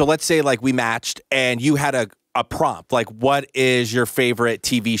 match with, so let's say like we matched, and you had a prompt like, "What is your favorite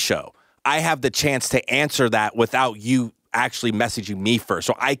TV show?" I have the chance to answer that without you actually messaging me first.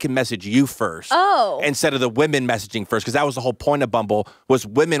 So I can message you first. Oh. Instead of the women messaging first, because that was the whole point of Bumble, was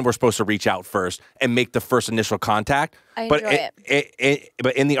women were supposed to reach out first and make the first initial contact. I but enjoy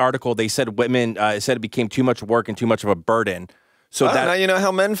but in the article, they said women, it said it became too much work and too much of a burden. So now you know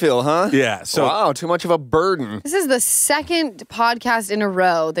how men feel, huh? Yeah. So wow, too much of a burden. This is the second podcast in a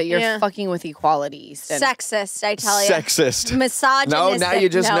row that you're fucking with equality, Easton. Sexist, I tell you. Sexist. Misogynistic. No, now you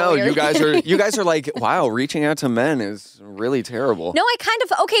just know. Really. You guys are like, wow, reaching out to men is really terrible. No, I kind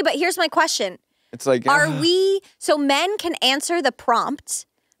of, okay, but here's my question. It's like, So men can answer the prompt,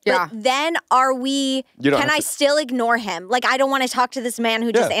 Yeah. but then can I still ignore him? Like, I don't want to talk to this man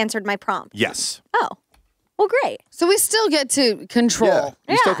who just answered my prompt. yes. Oh, well, great. So we still get to control.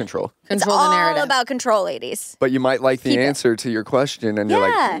 yeah, you still Yeah. control. It's Control the all narrative. about control, ladies. But you might like the Keep it. answer to your question, and you're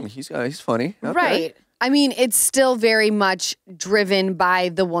Yeah. like, he's funny. Okay. Right. I mean, it's still very much driven by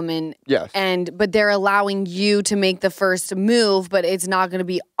the woman. Yes. But they're allowing you to make the first move, but it's not going to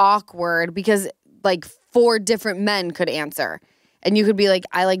be awkward because like 4 different men could answer. And you could be like,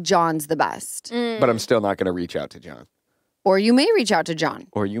 I like John's the best. But I'm still not going to reach out to John. Or you may reach out to John.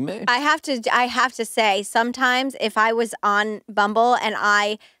 Or you may. I have to say, sometimes if I was on Bumble and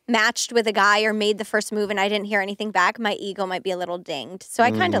I matched with a guy or made the first move and I didn't hear anything back, my ego might be a little dinged. So I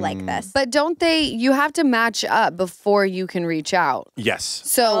kind of like this. But you have to match up before you can reach out. Yes.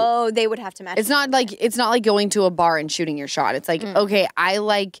 So They would have to match. it's not like going to a bar and shooting your shot. It's like, okay,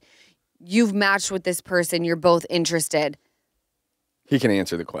 you've matched with this person, you're both interested. He can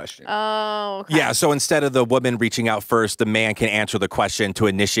answer the question. Oh, okay. Yeah, so instead of the woman reaching out first, the man can answer the question to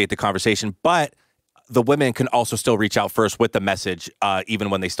initiate the conversation. But the women can also still reach out first with the message, even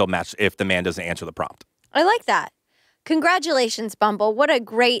when they still match if the man doesn't answer the prompt. I like that. Congratulations, Bumble. What a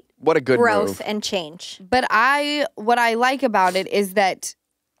good growth move. and change. But what I like about it is that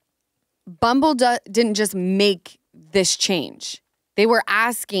Bumble didn't just make this change. They were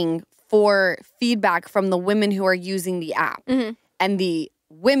asking for feedback from the women who are using the app. Mm-hmm. And the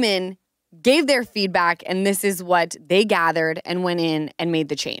women gave their feedback, and this is what they gathered and went in and made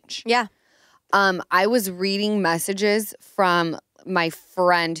the change. Yeah. I was reading messages from my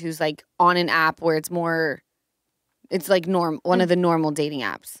friend who's like on an app where it's like one of the normal dating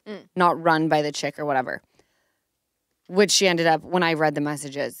apps, not run by the chick or whatever. Which she ended up, when I read the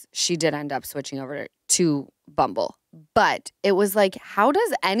messages, she did end up switching over to Bumble. But it was like, how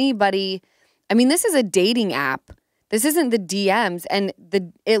does anybody, I mean, this is a dating app. This isn't the DMs, and the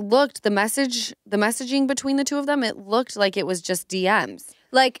messaging between the two of them, it looked like it was just DMs.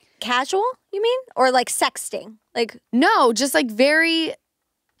 Like casual, you mean? Or like sexting? Like No, just like very,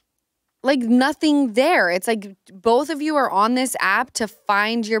 like nothing there. It's like both of you are on this app to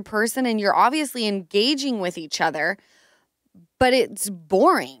find your person, and you're obviously engaging with each other, but it's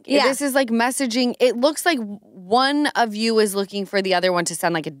boring. Yeah. This is like messaging. It looks like one of you is looking for the other one to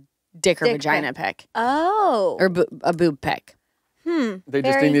send like a dick or vagina pic. Oh. Or a boob pic. They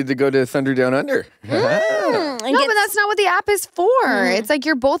just needed to go to Thunder Down Under. No, but that's not what the app is for. It's like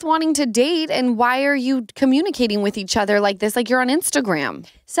you're both wanting to date, and why are you communicating with each other like this? Like you're on Instagram.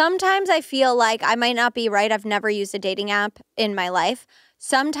 Sometimes I feel like I might not be right. I've never used a dating app in my life.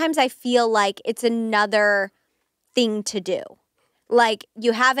 Sometimes I feel like it's another thing to do. Like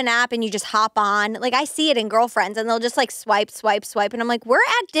you have an app and you just hop on. Like I see it in girlfriends and they'll just like swipe. And I'm like, we're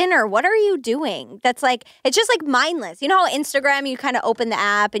at dinner. What are you doing? That's like, it's just like mindless. You know how Instagram, you kind of open the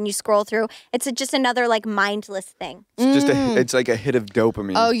app and you scroll through. It's just another like mindless thing. It's just it's like a hit of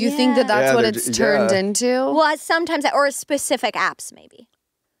dopamine. Oh, you think that that's Yeah, what they're it's ju- turned yeah. into? Well, sometimes, or specific apps maybe.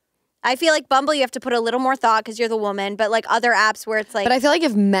 I feel like Bumble, you have to put a little more thought because you're the woman, but like other apps where it's like. But I feel like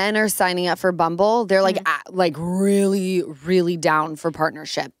if men are signing up for Bumble, they're like like really, really down for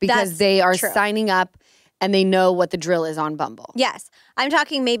partnership because That's they are true. signing up and they know what the drill is on Bumble. Yes. I'm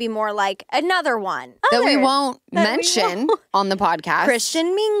talking maybe more like another one. That we Others won't that we mention won't. on the podcast.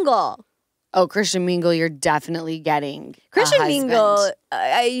 Christian Mingle. Oh, Christian Mingle, you're definitely getting Christian a husband. Mingle,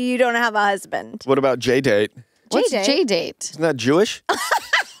 you don't have a husband. What about J-Date? What's J-Date? J-Date? Isn't that Jewish?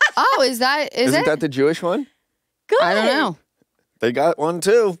 Oh, is Isn't it? that the Jewish one? Good. I don't know. They got one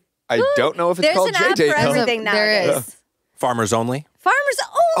too. I don't know if it's There's called an app J-Date. for though. everything There nowadays. is. Farmers only. Farmers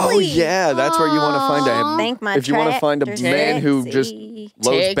Oh only. yeah, that's where you want to find a. Thank my if you want to find a tractor man who just sexy.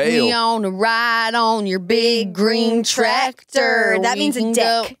 loads Take me bail. on a ride on your big green tractor. That We means a can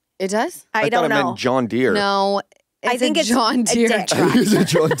go- dick. It does? I thought don't it know. meant John Deere. No. I think a it's John a Deere dick. truck. It's a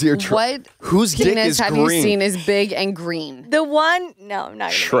John Deere truck. What Whose dick penis is have green? you seen is big and green? The one, no, I'm not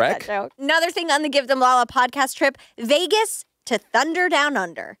going to Shrek? make that joke. Another thing on the Give Them Lala podcast trip, Vegas to Thunder Down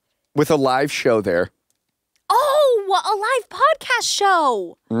Under. With a live show there. Oh, a live podcast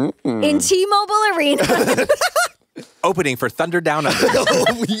show in T-Mobile Arena. Opening for Thunder Down Under.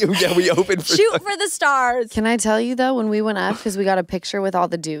 we opened for Shoot for the stars. Can I tell you though, when we went up, because we got a picture with all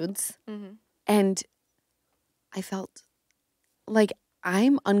the dudes, and I felt like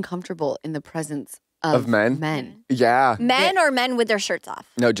I'm uncomfortable in the presence of men. Yeah. Men or men with their shirts off?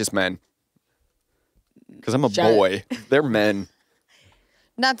 No, just men. Because I'm a boy. They're men.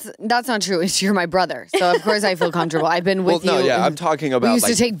 That's not true. You're my brother, so of course I feel comfortable. I've been with you. Well, no, yeah, I'm talking about. We used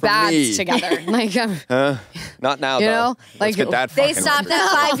like, to take for baths me. together. Like, Not now, You though. know, Let's like, get that They fucking stopped right.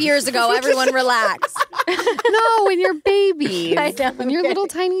 that 5 years ago. Everyone relax. no, when you're babies, I know, when you're okay. little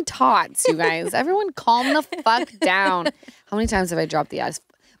tiny tots, you guys. Everyone, calm the fuck down. How many times have I dropped the S?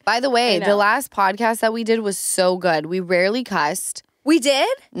 By the way, the last podcast that we did was so good. We rarely cussed. We did?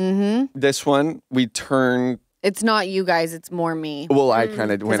 This one, we turned. It's not you guys. It's more me. Well, I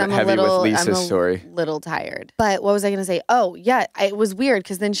kind of 'Cause went I'm heavy with Lisa's I'm story. a little tired. But what was I going to say? Oh, yeah. It was weird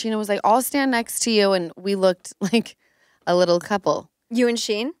because then Scheana was like, I'll stand next to you. And we looked like a little couple. You and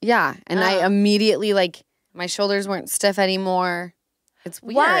Sheen? Yeah. And I immediately, like, my shoulders weren't stiff anymore. It's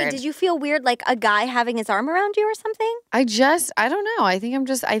weird. Why? Did you feel weird like a guy having his arm around you or something? I don't know. I think I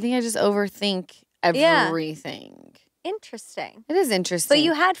just overthink everything. Interesting. It is interesting. But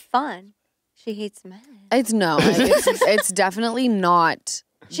you had fun. She hates men. It's definitely not.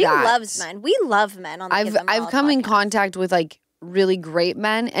 She that. loves men. We love men on the Give Them I've All come in podcast. contact with like really great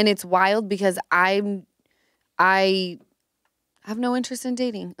men, and it's wild because I have no interest in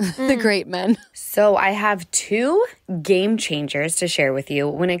dating the great men. So I have 2 game changers to share with you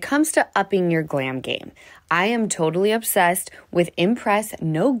when it comes to upping your glam game. I am totally obsessed with Impress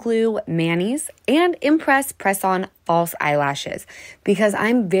No Glue Manis and Impress Press-On False Eyelashes because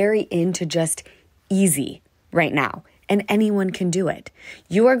I'm very into just easy right now, and anyone can do it.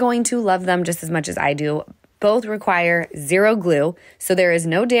 You are going to love them just as much as I do. Both require 0 glue, so there is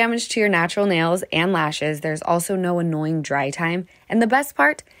no damage to your natural nails and lashes. There's also no annoying dry time. And the best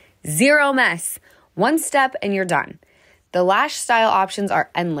part, 0 mess. 1 step and you're done. The lash style options are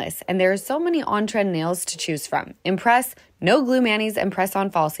endless, and there are so many on-trend nails to choose from. Impress, No Glue Manis, and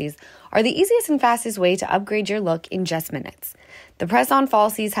Press-On Falsies are the easiest and fastest way to upgrade your look in just minutes. The Press-On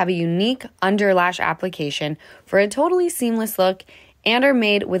Falsies have a unique under-lash application for a totally seamless look and are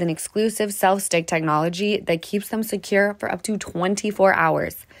made with an exclusive self-stick technology that keeps them secure for up to 24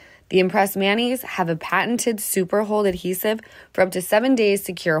 hours. The Impress Manis have a patented super hold adhesive for up to 7 days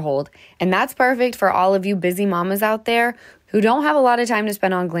secure hold, and that's perfect for all of you busy mamas out there who don't have a lot of time to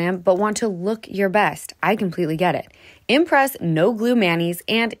spend on glam but want to look your best. I completely get it. Impress No Glue Manis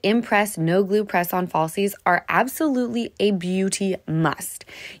and Impress No Glue Press-On Falsies are absolutely a beauty must.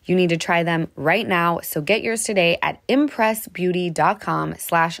 You need to try them right now, so get yours today at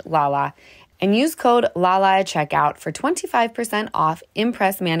impressbeauty.com/Lala and use code LALA at checkout for 25% off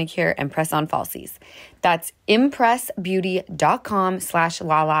Impress Manicure and Press-On Falsies. That's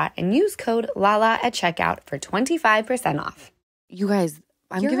impressbeauty.com/Lala and use code LALA at checkout for 25% off. You guys,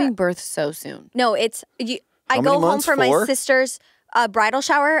 I'm giving birth so soon. No, it's I How go many home months? for my 4? sister's bridal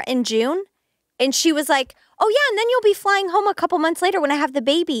shower in June, and she was like, "Oh yeah, and then you'll be flying home a couple months later when I have the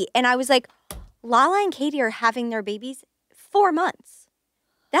baby." And I was like, "Lala and Katie are having their babies 4 months.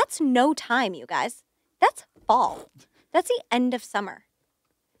 That's no time, you guys. That's fall. That's the end of summer.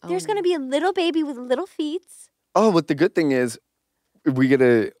 There's going to be a little baby with little feet." Oh, but the good thing is, we get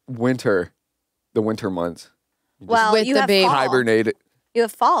the winter months. Well, with you the have baby. fall. Hibernate. You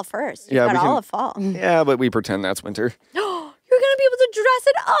have fall first. You've Yeah, got we all can- of fall. Yeah, but we pretend that's winter. You're going to be able to dress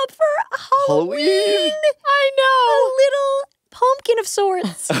it up for Halloween. Halloween. I know. A little pumpkin of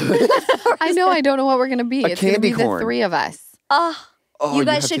sorts. I know. I don't know what we're gonna be. A It's gonna candy be the corn. 3 of us. Oh, You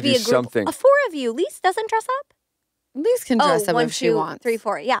guys have should to be do a group something. of 4 of you. Lise doesn't dress up. Lise can dress up 1, if she 2, wants. 3,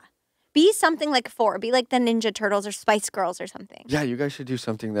 4. Yeah. Be something like 4. Be like the Ninja Turtles or Spice Girls or something. Yeah, you guys should do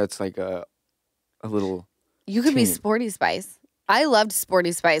something that's like a little. You could be team. Sporty Spice. I loved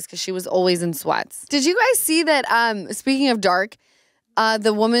Sporty Spice because she was always in sweats. Did you guys see that? Speaking of dark,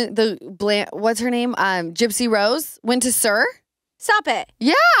 the woman, what's her name? Gypsy Rose went to Sir. Stop it.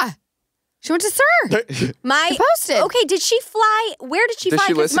 Yeah, she went to Sir. She posted. Okay, did she fly? Where did she Does fly?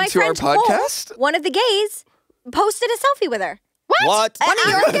 she 'Cause listen my to our friend Cole, podcast? one of the gays, posted a selfie with her. What? One of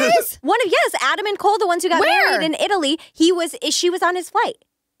your guys? Yes, Adam and Cole, the ones who got Where? married in Italy. She was on his flight.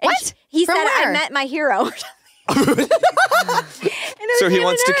 And What? He From said, where? "I met my hero." And it was So he him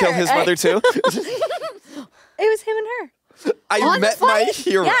wants to and kill her. his mother too? It was him and her. I On the met my flight?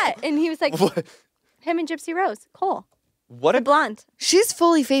 hero. Yeah, and he was like, What? him and Gypsy Rose, Cole, What the a blonde. She's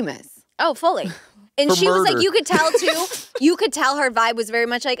fully famous. Oh, fully. And For she was like, murder. you could tell too. You could tell her vibe was very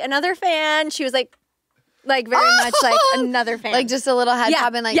much like another fan. She was like very much like another fan. Like just a little head yeah,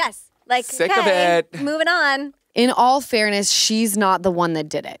 pop and like. yes, like Sick of okay, it. moving on. In all fairness, she's not the one that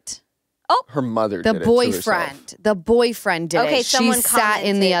did it. Her mother The did it to herself. boyfriend did Okay, it. She someone sat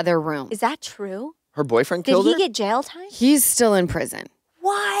in the commented. other room. Is that true? Her boyfriend Did killed he her? get jail time? He's still in prison.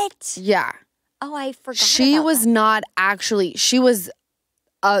 What? Yeah. Oh, I forgot. She about was that. not actually, she was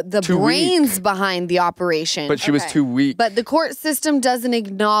the Too brains weak. behind the operation. But she was Okay. too weak. But the court system doesn't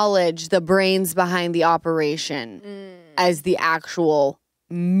acknowledge the brains behind the operation as the actual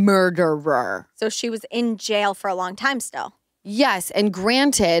murderer. So she was in jail for a long time still. Yes, and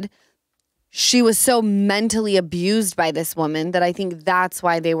granted, she was so mentally abused by this woman that I think that's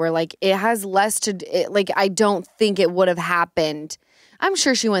why they were like, it has less to, I don't think it would have happened. I'm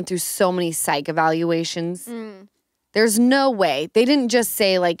sure she went through so many psych evaluations. There's no way. They didn't just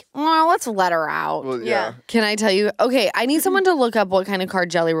say like, oh, let's let her out. Well, Yeah. Can I tell you? Okay, I need someone to look up what kind of car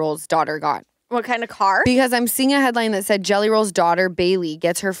Jelly Roll's daughter got. What kind of car? Because I'm seeing a headline that said Jelly Roll's daughter, Bailey,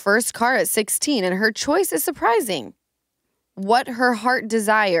 gets her first car at 16, and her choice is surprising. What her heart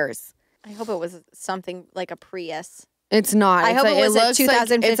desires. I hope it was something like a Prius. It's not. I It's hope like, it was a looks like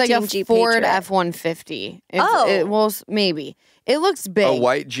it's like a 2015 Jeep Ford Patriot. F-150. Oh. Well, maybe. It looks big. A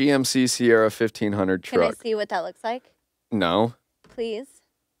white GMC Sierra 1500 Can I truck. see what that looks like? No. Please.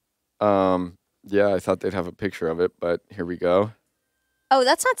 Yeah, I thought they'd have a picture of it, but here we go. Oh,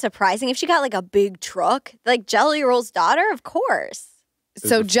 that's not surprising. If she got like a big truck, like Jelly Roll's daughter, of course.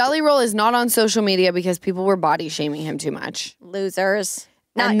 So Jelly Roll is not on social media because people were body shaming him too much. Losers.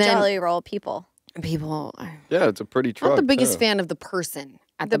 Not And then- Jelly Roll people. People are Yeah, it's a pretty truck. not the biggest too. fan of the person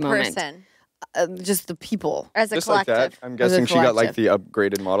at The the, moment. person. Just the people. As a Just like collective. that. I'm As a guessing she got like the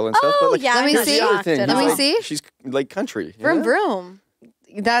upgraded model and stuff. Oh, but like, yeah. Let me I'm not see. shocked thing, at Let me all. see. She's like country. Vroom yeah? vroom.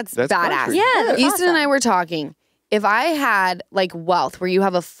 That's That's badass. country. Yeah, that's Easton and I awesome. were talking. If I had like wealth where you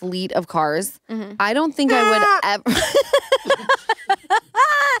have a fleet of cars, I don't think I would ever.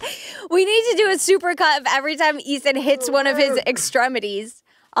 We need to do a supercut of every time Easton hits one of his extremities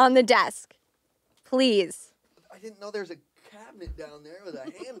on the desk. Please. I didn't know there's a cabinet down there with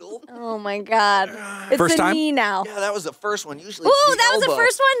a handle. Oh my God. It's First the time? knee now. Yeah, that was the first one. Usually, Ooh, that was the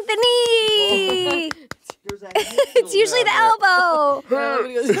first one. The knee. It's usually the elbow.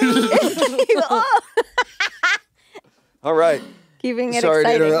 Oh, All right. keeping it Sorry to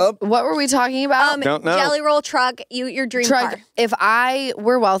exciting. interrupt. What were we talking about? Don't know. Jelly Roll truck, your dream Truck. car. If I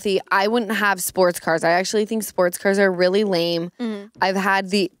were wealthy, I wouldn't have sports cars. I actually think sports cars are really lame. I've had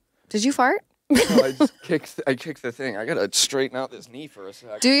the. Did you fart? No, I kicked the thing. I gotta straighten out this knee for a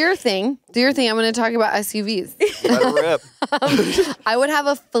sec. Do your thing. Do your thing. I'm going to talk about SUVs. Let it rip. I would have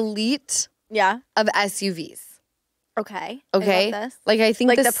a fleet Yeah. of SUVs. Okay. Okay. I love this. Like I think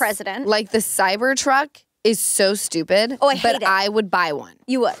Like the this- president? Like the Cybertruck is so stupid. Oh, I hate but it. I would buy one.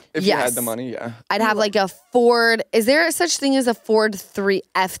 You would. If you had Yes. the money, yeah. I'd have like a Ford. Is there such thing as a Ford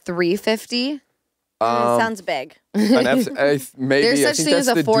F350? Sounds big. An maybe. There's I such think thing as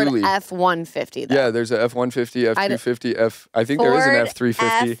that's a the Ford dually. F150. Though. Yeah, there's a F-150, F-250, I think there is an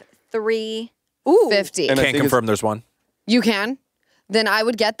F-350. F3. Ooh. 50. And I Can't think confirm there's one. You can. Then I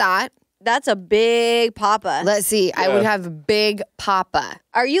would get that. That's a big papa. Let's see. I Yeah. would have Big Papa.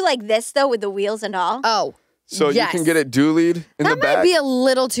 Are you like this though with the wheels and all? Oh. So yes. you can get it dualied in That the might back. be a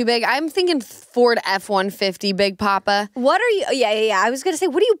little too big. I'm thinking Ford F-150 Big Papa. What are you? Yeah. I was gonna say,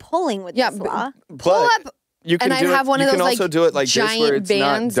 what are you pulling with Yeah, this? but- Law? Pull But up. you can and I'd do have it, one of you those, can also like, do it like this where giant it's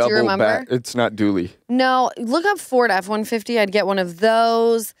bands. Do not you double remember? back. It's not dually. No, look up Ford F-150. I'd get one of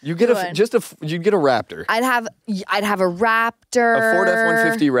those. You get you'd get a Raptor. I'd have a Raptor. A Ford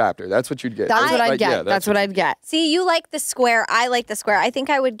F-150 Raptor. That's what you'd get. That's what I'd Like, get. yeah, that's what I'd get. See, you like the square. I like the square. I think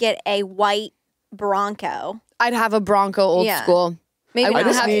I would get a white Bronco. I'd have a Bronco old Yeah. school. Maybe I I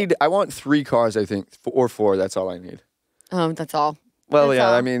would just have- I want 3 cars, I think, or 4. That's all I need. That's all. Well, That's yeah,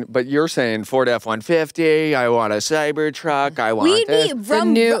 all. I mean, but you're saying Ford F-150. I want a Cybertruck. I want We'd this. be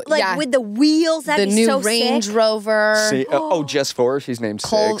from new- like yeah. with the wheels. That'd The be new so Range sick. Rover. See, just 4. She's named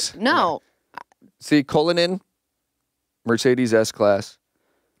Col- 6. No. See, Cullinan, Mercedes S-Class,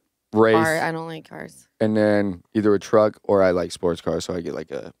 Wraith, Car. I don't like cars. and then either a truck or I like sports cars, so I get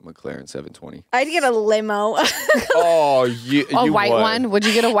like a McLaren 720. I'd get a limo. Oh, you A you white would. one? Would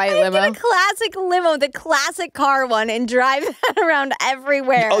you get a white Get a limo? classic limo, the classic car one, and drive that around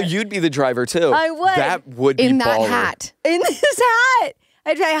everywhere. Oh, you'd be the driver too. I would. That would be In that baller. in hat. this hat.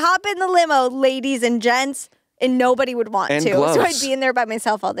 I'd hop in the limo, ladies and gents, and nobody would want And to. So I'd gloves. be in there by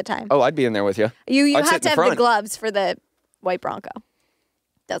myself all the time. Oh, I'd be in there with you. You I'd sit have in to have front. the gloves for the white Bronco.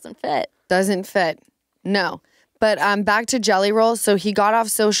 Doesn't fit. Doesn't fit. No. But back to Jelly Roll. So he got off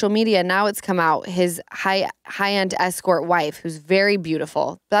social media. Now it's come out. His high-end escort wife, who's very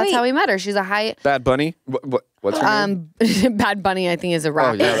beautiful. That's how he met her. She's a high... Bad Bunny? What's her name? Bad Bunny, I think, is a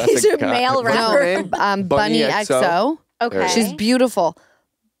rapper. Oh, yeah, that's He's a male rapper. No, Bunny XO. Okay. She's beautiful.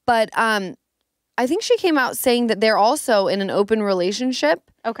 But I think she came out saying that they're also in an open relationship.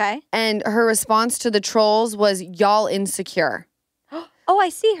 Okay. And her response to the trolls was, y'all insecure. Oh, I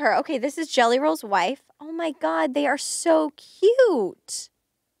see her. Okay, this is Jelly Roll's wife. Oh my God, they are so cute.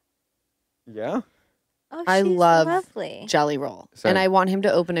 Yeah? Oh, I she's love lovely. Jelly Roll. Same. And I want him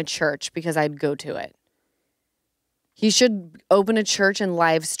to open a church because I'd go to it. He should open a church and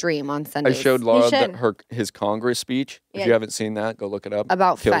live stream on I Sundays. showed Laura should. his Congress speech. If Yeah. you haven't seen that, go look it up.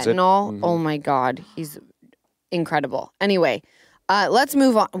 About Kills it. fentanyl. Mhm. Oh my God. He's incredible. Anyway, let's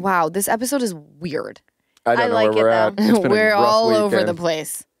move on. Wow, this episode is weird. I don't I know like where we're it, at. though. It's been a We're rough all over weekend. the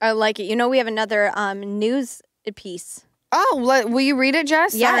place. I like it. You know, we have another news piece. Oh, will you read it,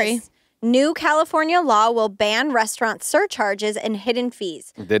 Jess? Sorry. Yes. New California law will ban restaurant surcharges and hidden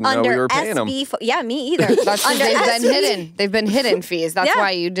fees. Didn't know we were paying them. Yeah, me either. That's Under they've been SB hidden. They've been hidden fees. That's Yeah,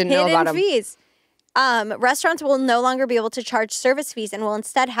 why you didn't know about them. hidden fees. Restaurants will no longer be able to charge service fees and will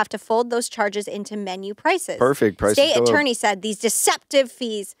instead have to fold those charges into menu prices. Perfect. Prices State go up. attorney said these deceptive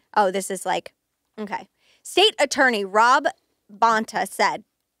fees. Oh, this is like, okay. State attorney Rob Bonta said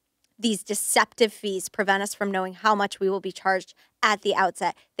these deceptive fees prevent us from knowing how much we will be charged at the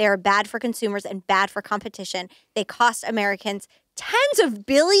outset. They are bad for consumers and bad for competition. They cost Americans tens of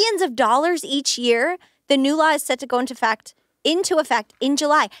billions of dollars each year. The new law is set to go into effect in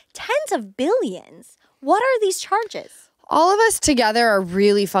July. Tens of billions. What are these charges? All of us together are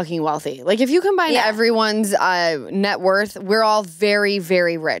really fucking wealthy. Like if you combine Yeah. everyone's net worth, we're all very,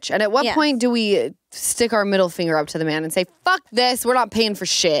 very rich. And at what Yes. point do we stick our middle finger up to the man and say, fuck this, we're not paying for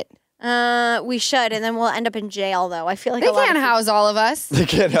shit? We should, and then we'll end up in jail, though. I feel like They a lot can't of house all of us. They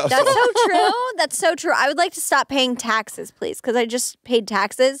can't house That's all- so true. That's so true. I would like to stop paying taxes, please, because I just paid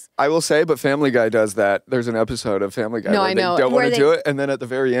taxes. I will say, but Family Guy does that. There's an episode of Family Guy No, where I know. they don't Where want to they- do it, and then at the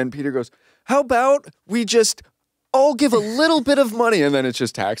very end, Peter goes, "How about we just all give a little bit of money?" And then it's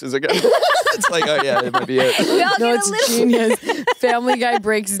just taxes again. It's like, oh yeah, that might be it. We all No, get a it's little. genius. Family Guy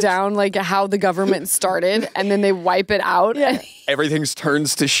breaks down like how the government started and then they wipe it out. Yeah. Everything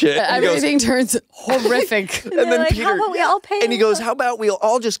turns to shit. And he goes- Everything turns horrific. and They're then like, Peter, how about we all pay? and he goes, "How about we'll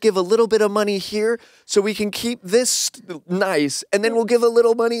all just give a little bit of money here so we can keep this nice, and then we'll give a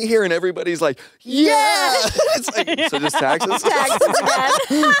little money here," and everybody's like, "Yeah!" It's like, so just taxes. taxes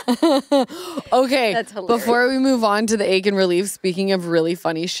again. Okay, That's hilarious. before we move on to the ache and relief, speaking of really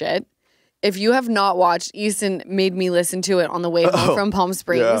funny shit, if you have not watched, Easton made me listen to it on the way home from Palm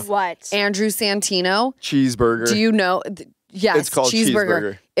Springs. yeah. What? Andrew Santino. Cheeseburger. Do you know? Yes, It's called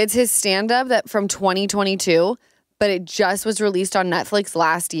Cheeseburger. It's his stand-up that from 2022, but it just was released on Netflix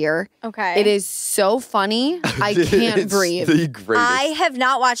last year. Okay. It is so funny. I can't It's breathe. The greatest. I have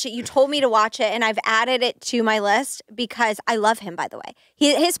not watched it. You told me to watch it, and I've added it to my list because I love him. By the way,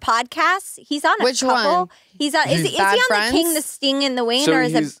 his podcasts. He's on a Which couple. one? He's on. Is he Bad on Friends? The King, the Sting, and the Wayne, So or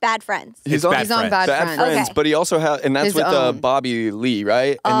is he's- it Bad Friends? He's on, Bad He's on Friends. Bad Bad Friends. Friends, Okay. but he also has, and that's His with own. Bobby Lee,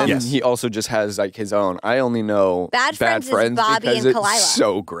 right? And then Yes. he also just has like his own. I only know Bad Friends is Bobby because and it's Kalila.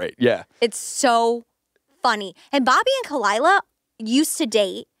 so great. Yeah, It's so funny. And Bobby and Kalila used to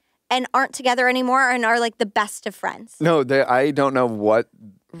date and aren't together anymore and are like the best of friends. no, I don't know what.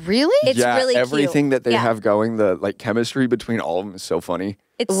 Really? It's yeah, really cute. everything that they Yeah. have going, the like chemistry between all of them is so funny.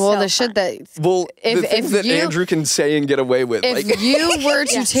 It's Well, so the shit fun. that Well, If- the things if that you- Andrew can say and get away with, if like you were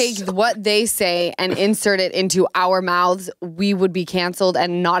to Yes. take what they say and insert it into our mouths, we would be canceled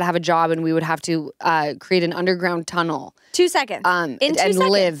and not have a job, and we would have to create an underground tunnel 2 seconds. and 2 seconds.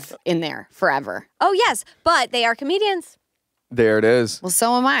 live in there forever. Oh, yes. But they are comedians. there it is, Well,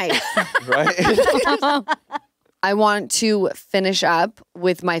 so am I. right? I want to finish up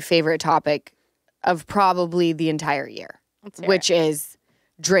with my favorite topic of probably the entire year, hear which is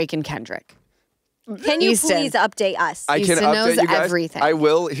Drake and Kendrick. Can you Easton. please update us? I can Easton update knows you guys. everything. I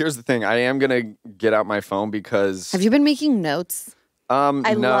will. Here's the thing. I am gonna get out my phone because Have you been making notes? I no,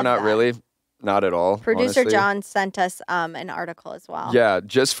 love not that. really, not at all. Producer honestly. John sent us an article as well. Yeah,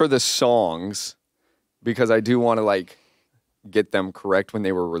 just for the songs, because I do want to like get them correct when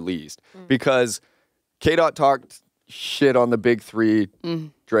they were released. Because K. Dot talked shit on the big three,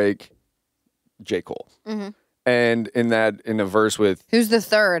 Drake, J. Cole, and in a verse with Who's the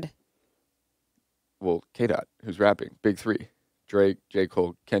third? K. Dot, who's rapping, big three, Drake, J.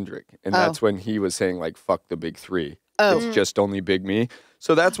 Cole, Kendrick, and Oh. that's when he was saying like fuck the big three. Oh. It's just only big me.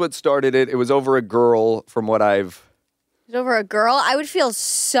 So that's what started it. It was over a girl, from what I've Over a girl, I would feel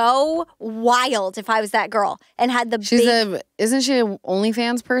so wild if I was that girl and had the Isn't she an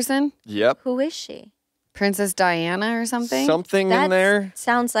OnlyFans person? Yep. Who is she? Princess Diana or something? Something in there.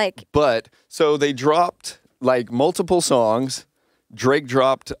 Sounds like. But so they dropped like multiple songs. Drake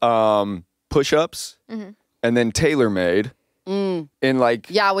dropped Push-Ups and then Tailor Made in like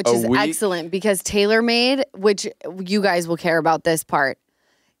which a is week. excellent because Tailor Made, which you guys will care about this part,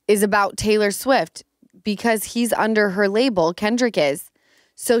 is about Taylor Swift. Because he's under her label, Kendrick is.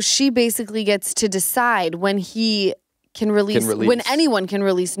 So she basically gets to decide when he can release, when anyone can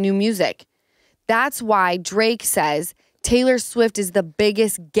release new music. That's why Drake says Taylor Swift is the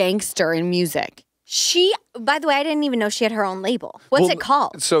biggest gangster in music. By the way, I didn't even know she had her own label. What's it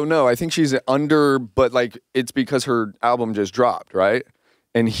called? So no, I think she's under, but like it's because her album just dropped, right?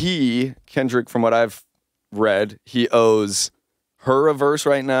 And Kendrick, from what I've read, he owes her a verse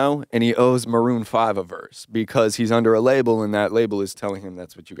right now, and he owes Maroon 5 a verse because he's under a label, and that label is telling him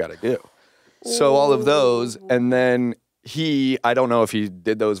that's what you got to do. So all of those, and then I don't know if he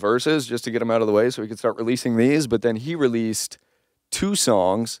did those verses just to get them out of the way so he could start releasing these, but then he released 2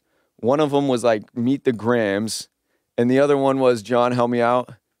 songs. One of them was like Meet the Grams, and the other one was John, Help Me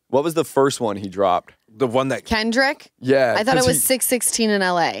Out. What was the first one he dropped? The one that Kendrick? Yeah. I thought it was 616 in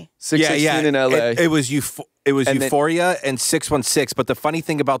LA. 616 in LA. It was Euphoria and 616. But the funny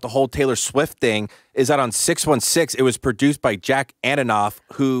thing about the whole Taylor Swift thing is that on 616, it was produced by Jack Antonoff,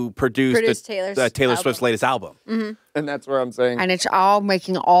 who produced Taylor Swift's latest album. Mm-hmm. And that's where I'm saying. And it's all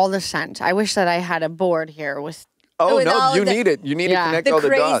making all the sense. I wish that I had a board here with. Oh, no, you need it. You need to connect all the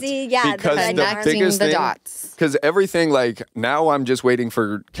dots. Because connecting the dots. Because everything, like, now I'm just waiting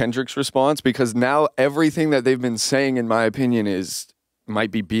for Kendrick's response because now everything that they've been saying, in my opinion,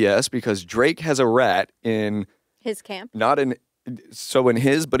 might be BS because Drake has a rat in his camp. In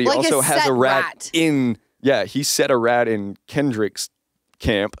his, but he like also has a rat in, he set a rat in Kendrick's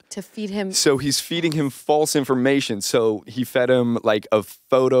camp. To feed him. So he's feeding him false information. So he fed him like a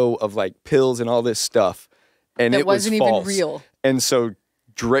photo of like pills and all this stuff. And it wasn't even real. And so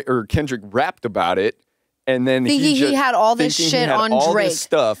Kendrick rapped about it. And then he had all this shit on Drake. This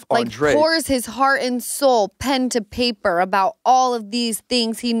stuff on Drake. Pours his heart and soul, pen to paper, about all of these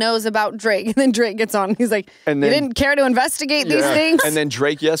things he knows about Drake. And then Drake gets on. He's like, you didn't care to investigate these things? And then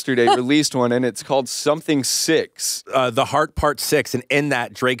Drake yesterday released one, and it's called Something 6. The Heart Part 6. And in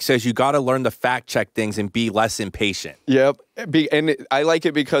that, Drake says you got to learn to fact check things and be less impatient. Yep. And I like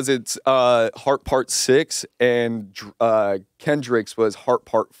it because it's Heart Part 6, and Kendrick's was Heart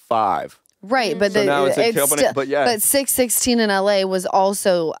Part 5. Right, but so now it's but 616 in LA was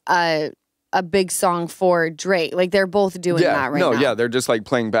also a big song for Drake. Like they're both doing that right now. Yeah, they're just like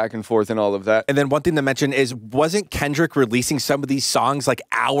playing back and forth and all of that. And then one thing to mention is, wasn't Kendrick releasing some of these songs like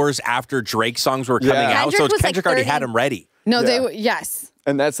hours after Drake's songs were coming out? So Kendrick already had them ready. No, they were, yes.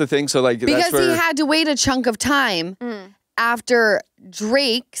 And that's the thing. So like because he had to wait a chunk of time after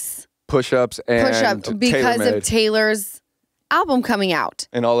Drake's push-ups because of Taylor's album coming out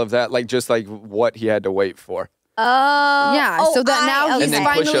and all of that, like just like what he had to wait for. So that now he's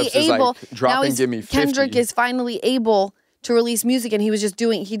finally able. Dropping Give Me 50. Kendrick is finally able to release music, and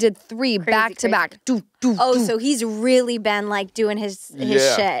he did 3 back to back. So he's really been like doing his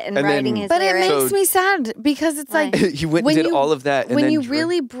shit and writing his But lyrics. it makes me sad because it's like he went and did all of that. And when you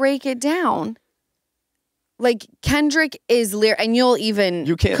really break it down, like Kendrick is and you'll even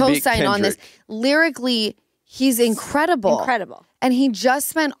co-sign on this. Lyrically, he's incredible. And he just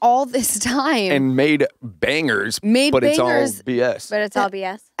spent all this time. And made bangers. But it's all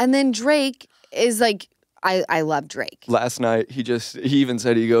BS. And then Drake is like, I love Drake. Last night, he even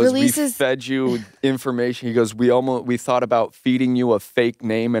said, he goes, we fed you information. He goes, we thought about feeding you a fake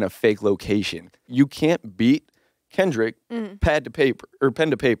name and a fake location. You can't beat Kendrick pen to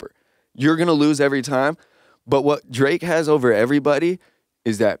paper. You're going to lose every time. But what Drake has over everybody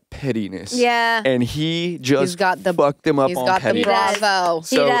is that pettiness. Yeah. And he just fucked them up on pettiness. He's got the bravo.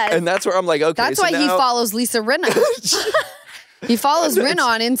 So, and that's where I'm like, okay. That's why he follows Lisa Rinna. He follows Rinna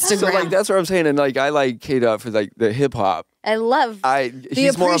on Instagram. So like that's what I'm saying. And like I like K-Dot for like the hip hop. I love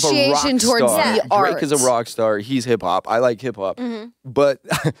he's more of a rock towards star. the art. Drake is a rock star. He's hip hop. I like hip hop. But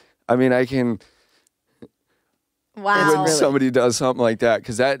I mean I can when somebody does something like that,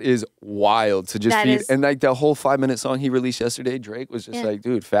 because that is wild to just feed. And like the whole 5-minute song he released yesterday, Drake was just like,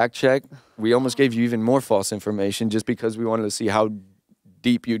 dude, fact check. We almost gave you even more false information just because we wanted to see how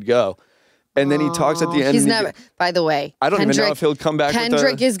deep you'd go. And then he talks at the end. He's never, by the way, I don't even know if he'll come back.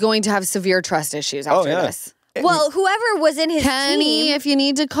 Kendrick is going to have severe trust issues after this. Well, whoever was in his Kenny, team. if you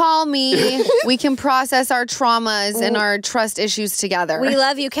need to call me, we can process our traumas and our trust issues together. We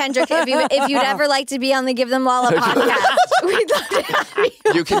love you, Kendrick. If you'd ever like to be on the Give Them Lala podcast, we'd love to have you.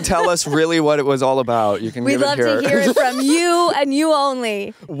 You can tell us really what it was all about. You can We'd give love it here. to hear it from you and you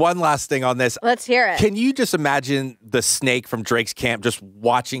only. One last thing on this. Let's hear it. Can you just imagine the snake from Drake's camp just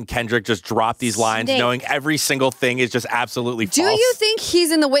watching Kendrick just drop these lines, Snake. knowing every single thing is just absolutely Do false? you think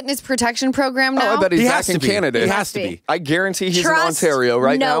he's in the witness protection program now? Oh, I bet he's He back has in to be. Canada. He has to be. I guarantee he's Trust in Ontario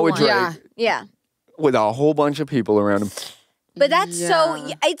right no now with one. Drake, Yeah. Yeah. with a whole bunch of people around him. But that's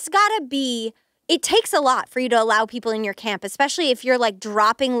Yeah. it's gotta be, it takes a lot for you to allow people in your camp, especially if you're like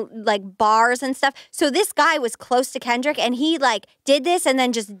dropping like bars and stuff. So this guy was close to Kendrick and he like did this and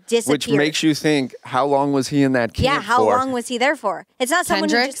then just disappeared. Which makes you think, how long was he in that camp yeah, how for? long was he there for? It's not someone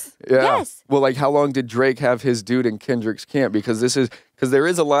who Kendrick's? just, Yeah. yes. Well, like, how long did Drake have his dude in Kendrick's camp? Because there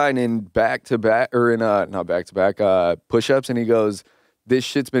is a line in back to back, or in not back to back, push ups, and he goes, "This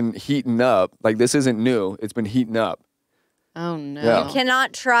shit's been heating up. Like, this isn't new. It's been heating up." Oh, no. Yeah.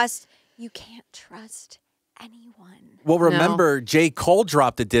 You can't trust anyone. Well, remember, J. Cole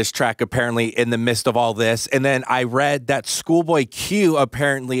dropped a diss track apparently in the midst of all this. And then I read that Schoolboy Q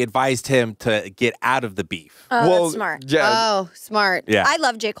apparently advised him to get out of the beef. Oh, that's smart. Yeah. Oh, smart. Yeah. I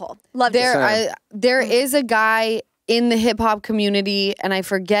love J. Cole. Love J. Cole. There is a guy in the hip hop community, and I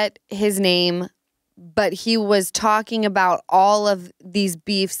forget his name, but he was talking about all of these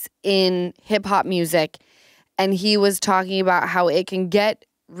beefs in hip hop music. And he was talking about how it can get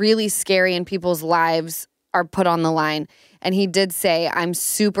really scary and people's lives are put on the line. And he did say, I'm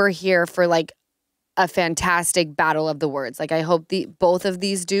super here for like a fantastic battle of the words. Like, I hope both of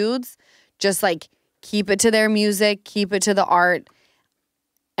these dudes just like keep it to their music, keep it to the art.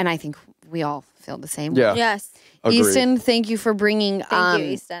 And I think we all feel the same way. Yeah. Yes. Agreed. Easton, thank you for bringing Thank you,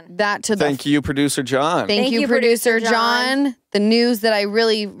 Easton. that to the Thank you, producer John. Thank you, producer John. The news that I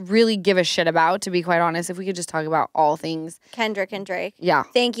really, really give a shit about, to be quite honest. If we could just talk about all things. Kendrick and Drake. Yeah.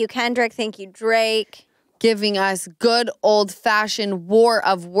 Thank you, Kendrick. Thank you, Drake. Giving us good old-fashioned war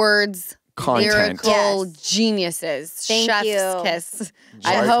of words. Content. Lyrical Yes. geniuses. Thank Chef's you. kiss.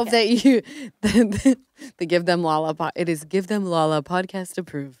 Sorry. I hope that you... The Give Them Lala... It is Give Them Lala podcast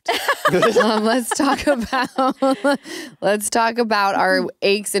approved. Let's talk about our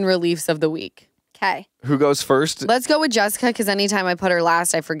aches and reliefs of the week. Okay. Who goes first? Let's go with Jessica, because anytime I put her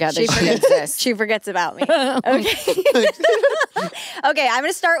last, I forget that she forgets- exists. She forgets about me. Okay. Okay, I'm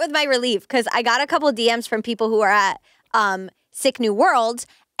going to start with my relief because I got a couple DMs from people who are at Sick New World,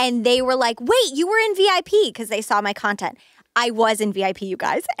 and they were like, wait, you were in VIP because they saw my content. I was in VIP, you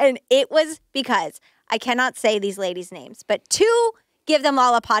guys. And it was because I cannot say these ladies' names, but two Give Them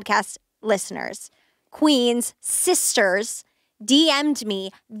Lala podcast listeners, queens, sisters, DM'd me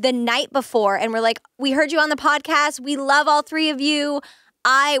the night before and were like, we heard you on the podcast. We love all three of you.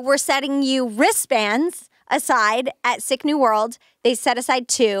 We're setting you wristbands aside at Sick New World. They set aside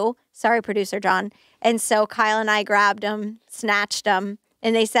two. Sorry, producer John. And so Kyle and I grabbed them, snatched them,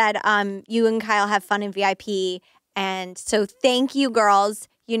 and they said, you and Kyle have fun in VIP. And so thank you, girls.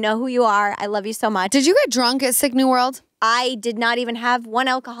 You know who you are. I love you so much. Did you get drunk at Sick New World? I did not even have one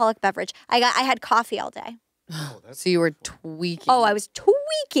alcoholic beverage. I had coffee all day. So you were tweaking. Oh, I was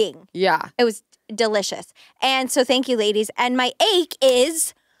tweaking. Yeah. It was delicious. And so thank you, ladies. And my ache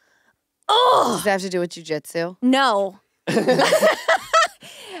is, Does that have to do with jujitsu? no.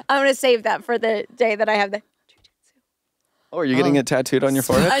 I'm going to save that for the day that I have the. Oh, are you getting it tattooed on your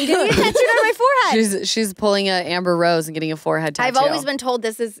forehead? I'm getting it tattooed on my forehead. She's pulling a Amber Rose and getting a forehead tattoo. I've always been told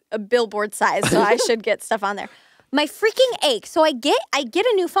this is a billboard size, so I should get stuff on there. My freaking ache. So I get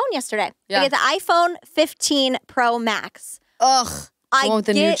a new phone yesterday. Yeah. I get the iPhone 15 Pro Max. Ugh. I The one with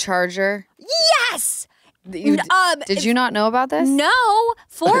the new get- charger. Yes. Did you not know about this? No.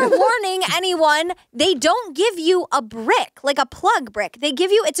 Forewarning anyone, they don't give you a brick, like a plug brick. They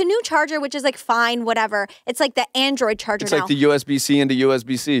give you, it's a new charger, which is like fine, whatever. It's like the Android charger It's now. like the USB-C into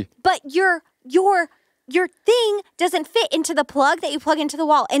USB-C. But your thing doesn't fit into the plug that you plug into the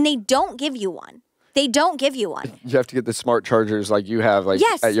wall, and they don't give you one. They don't give you one. You have to get the smart chargers like you have, like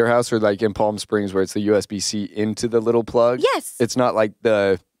Yes. at your house or like in Palm Springs where it's the USB-C into the little plug. Yes. It's not like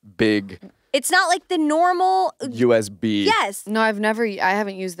the big It's not like the normal. USB. Yes. No, I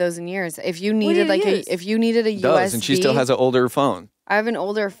haven't used those in years. If you do needed you use? if you needed a It does, USB, and she still has an older phone. I have an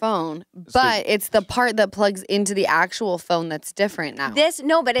older phone, but it's the part that plugs into the actual phone that's different now.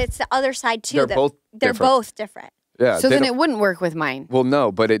 But it's the other side too. They're both They're different. both different. Yeah. so they then don't- it wouldn't work with mine. Well,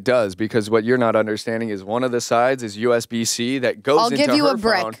 no, but it does because what you're not understanding is one of the sides is USB-C that goes I'll into give you her a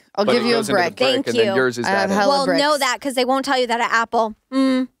brick. phone, I'll but give it you a goes into the brick. Thank and you. then yours is I have that. hella Well, bricks. know that because they won't tell you that at Apple.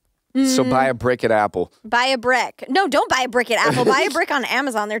 So buy a brick at Apple. Buy a brick. No, don't buy a brick at Apple. Buy a brick on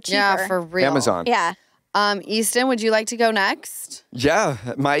Amazon. They're cheaper. Yeah, for real. Amazon. Yeah. Easton, would you like to go next? Yeah,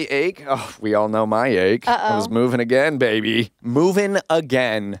 my ache. Oh, we all know my ache. I was moving again, baby. Moving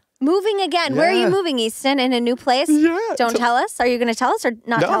again. Moving again. Where are you Yeah. moving, Easton? In a new place? Yeah, Don't tell us. Are you going to tell us or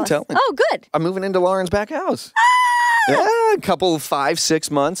not No, tell I'm us? telling. Oh, good. I'm moving into Lauren's back house. Yeah, a couple 5-6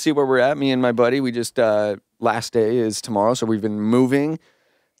 months. See where we're at. Me and my buddy. We just last day is tomorrow, so we've been moving,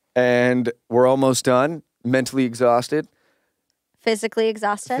 and we're almost done. Mentally exhausted, Physically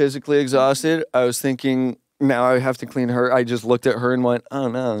exhausted. physically exhausted. I was thinking now I have to clean her. I just looked at her and went, "Oh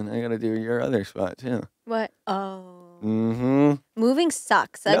no, I got to do your other spot too." What? Oh. Mm-hmm. Moving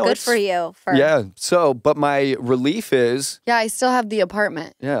sucks. No, Good it's- for you. Yeah. So, but my relief is, Yeah, I still have the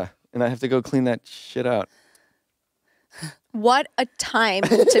apartment. yeah, and I have to go clean that shit out. What a time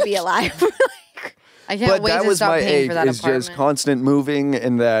to be alive. I can't But wait that to was stop my paying ache. for that Is apartment. just constant moving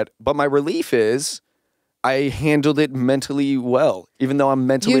and that. But my relief is, I handled it mentally well, even though I'm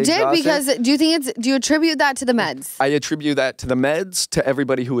mentally You did exhausted. because do you attribute that to the meds? I attribute that to the meds, to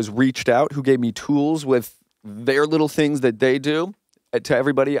everybody who has reached out, who gave me tools with their little things that they do. To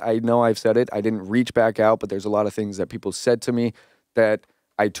everybody, I know I've said it. I didn't reach back out, but there's a lot of things that people said to me that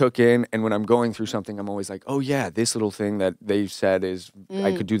I took in. And when I'm going through something, I'm always like, oh, yeah, this little thing that they said is,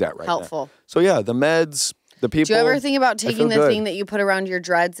 I could do that right Helpful. now. So, yeah, the meds, the people. Do you ever think about I taking feel the good. thing that you put around your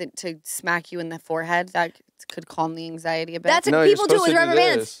dreads to smack you in the forehead? That could calm the anxiety a bit. That's No, what you're people do supposed with to rubber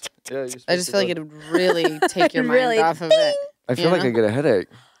bands. this. Yeah, you're I supposed just to feel like go- it would really take your mind Really? off of it. I feel like I get a headache.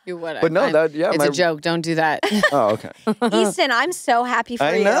 You would. But no, it's my- a joke. Don't do that. Oh, okay. Easton, I'm so happy for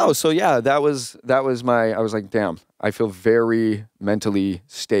I you. know. So yeah, that was my. I was like, damn. I feel very mentally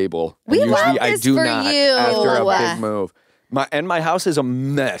stable. And We love usually I this do for not you. after a big move. My house is a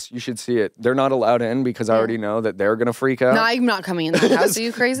mess. You should see it. They're not allowed in because I already know that they're gonna freak out. No, I'm not coming in that house. Are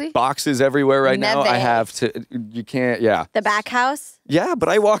you crazy? Boxes everywhere right now. I Never. have to. You can't. Yeah. The back house? Yeah, but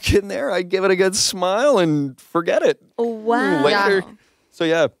I walk in there, I give it a good smile and forget it. Wow. Later. So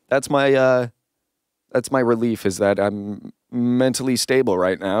yeah, that's my relief is that I'm mentally stable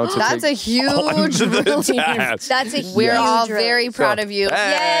right now. To That's a take huge on to the relief. task. That's a huge We're all relief. very proud So, of you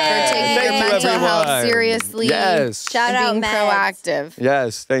hey, for taking thank your you, mental health everyone. seriously. Yes. Shout and out being meds. proactive.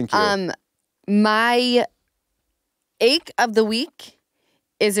 Yes, thank you. My ache of the week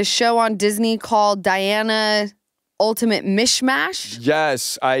is a show on Disney called Diana Ultimate Mishmash.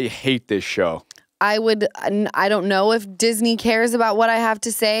 Yes, I hate this show. I don't know if Disney cares about what I have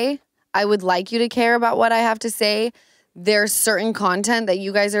to say. I would like you to care about what I have to say. There's certain content that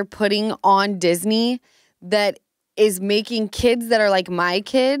you guys are putting on Disney that is making kids that are like my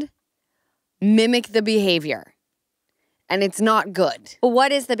kid mimic the behavior. And it's not good.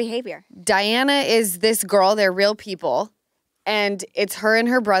 What is the behavior? Diana is this girl, they're real people, and it's her and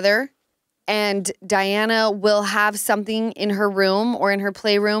her brother. And Diana will have something in her room or in her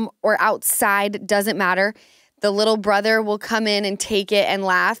playroom or outside, doesn't matter. The little brother will come in and take it and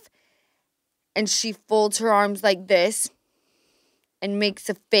laugh. And she folds her arms like this and makes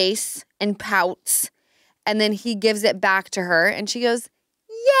a face and pouts. And then he gives it back to her and she goes,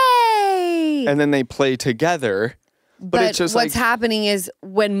 yay! And then they play together. But it's just what's like happening is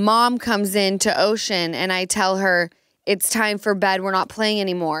when mom comes in to Ocean and I tell her it's time for bed, we're not playing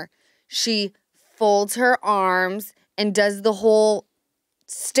anymore. She folds her arms and does the whole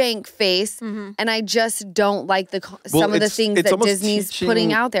stank face. And I just don't like some of the things it's that almost Disney's teaching-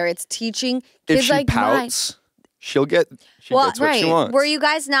 putting out there. It's teaching if kids she like pouts, she gets what she right. wants. Were you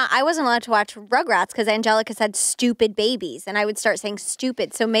guys not? I wasn't allowed to watch Rugrats because Angelica said stupid babies, and I would start saying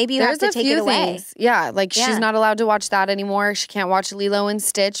stupid. So maybe you There's have to a take few it away. things. Yeah, like Yeah. she's not allowed to watch that anymore. She can't watch Lilo and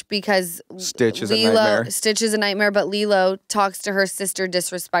Stitch because Stitch is a nightmare. Stitch is a nightmare, but Lilo talks to her sister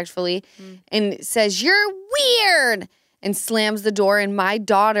disrespectfully and says, "You're weird," and slams the door. And my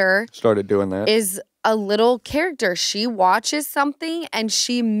daughter Started doing that. is a little character. She watches something and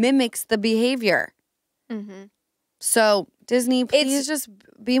she mimics the behavior. Mm-hmm. So Disney, please just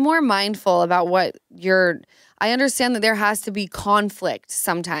be more mindful about what I understand that there has to be conflict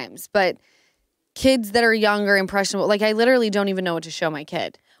sometimes, but kids that are younger, impressionable, like I literally don't even know what to show my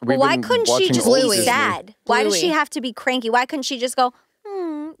kid. Well, why couldn't she just be Bluey. sad? Why does she Bluey. have to be cranky? Why couldn't she just go,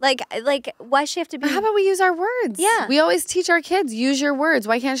 like why does she have to be? How about we use our words? Yeah. We always teach our kids, use your words.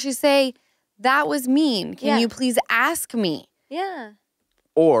 Why can't she say, that was mean? Can Yeah. you please ask me? Yeah.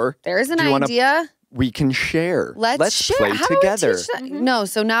 Or There's an do you wanna- idea. we can share. Let's share. play How do we together. teach that? No,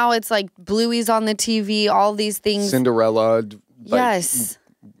 so now it's like Bluey's on the TV, all these things. Cinderella. Yes.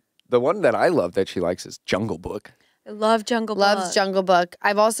 The one that I love that she likes is Jungle Book. I love Jungle Book. Loves Jungle Book.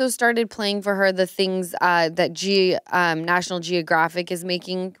 I've also started playing for her the things that National Geographic is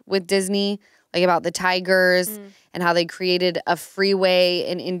making with Disney, like about the tigers and how they created a freeway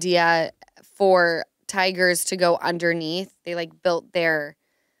in India for tigers to go underneath. They like built their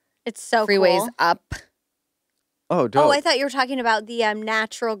It's so freeways cool. up. Oh, dope. Oh, I thought you were talking about the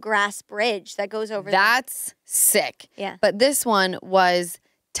natural grass bridge that goes over That's sick. Yeah. But this one was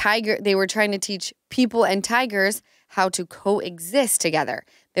tiger. They were trying to teach people and tigers how to coexist together.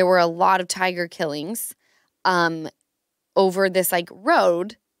 There were a lot of tiger killings over this like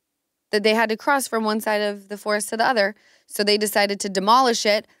road that they had to cross from one side of the forest to the other. So they decided to demolish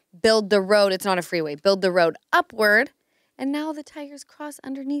it, build the road. It's not a freeway. Build the road upward. And now the tigers cross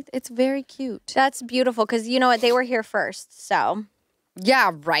underneath. It's very cute. That's beautiful because you know what? They were here first. So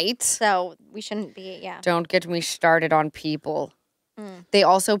Yeah, right? we shouldn't be, yeah. Don't get me started on people. They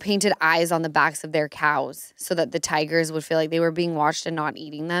also painted eyes on the backs of their cows so that the tigers would feel like they were being watched and not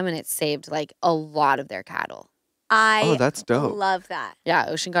eating them. And it saved like a lot of their cattle. I that's dope. love that. Yeah,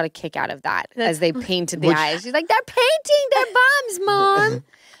 Ocean got a kick out of that as they painted the eyes. She's like, they're painting their bums,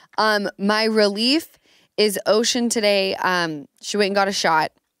 Mom. My relief is Ocean today. She went and got a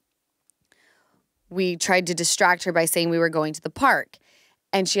shot. We tried to distract her by saying we were going to the park.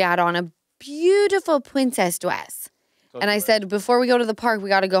 And she had on a beautiful princess dress. And I said, before we go to the park, we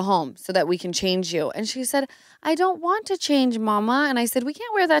got to go home so that we can change you. And she said, I don't want to change, Mama. And I said, we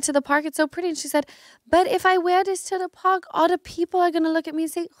can't wear that to the park. It's so pretty. And she said, but if I wear this to the park, all the people are going to look at me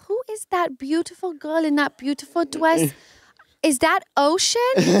and say, who is that beautiful girl in that beautiful dress? Is that Ocean?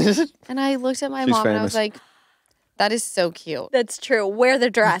 And I looked at my mom and I was like, that is so cute. That's true. Wear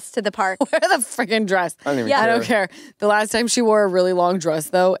the dress to the park. Wear the freaking dress. I don't even I care. don't care. The last time she wore a really long dress,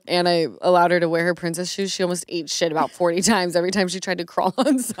 though, and I allowed her to wear her princess shoes, she almost ate shit about 40 times every time she tried to crawl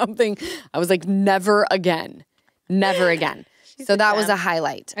on something. I was like, never again. Never again. So that was a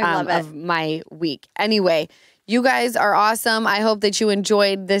highlight of my week. Anyway, you guys are awesome. I hope that you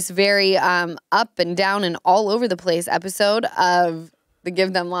enjoyed this very up and down and all over the place episode of the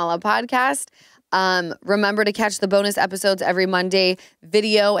Give Them Lala podcast. Remember to catch the bonus episodes every Monday.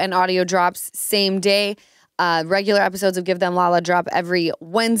 Video and audio drops same day. Regular episodes of Give Them Lala drop every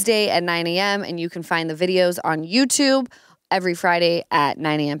Wednesday at 9 a.m. And you can find the videos on YouTube every Friday at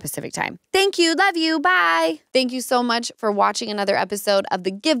 9 a.m. Pacific time. Thank you. Love you. Bye. Thank you so much for watching another episode of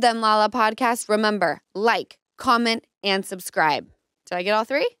the Give Them Lala podcast. Remember, like, comment, and subscribe. Did I get all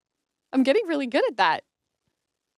three? I'm getting really good at that.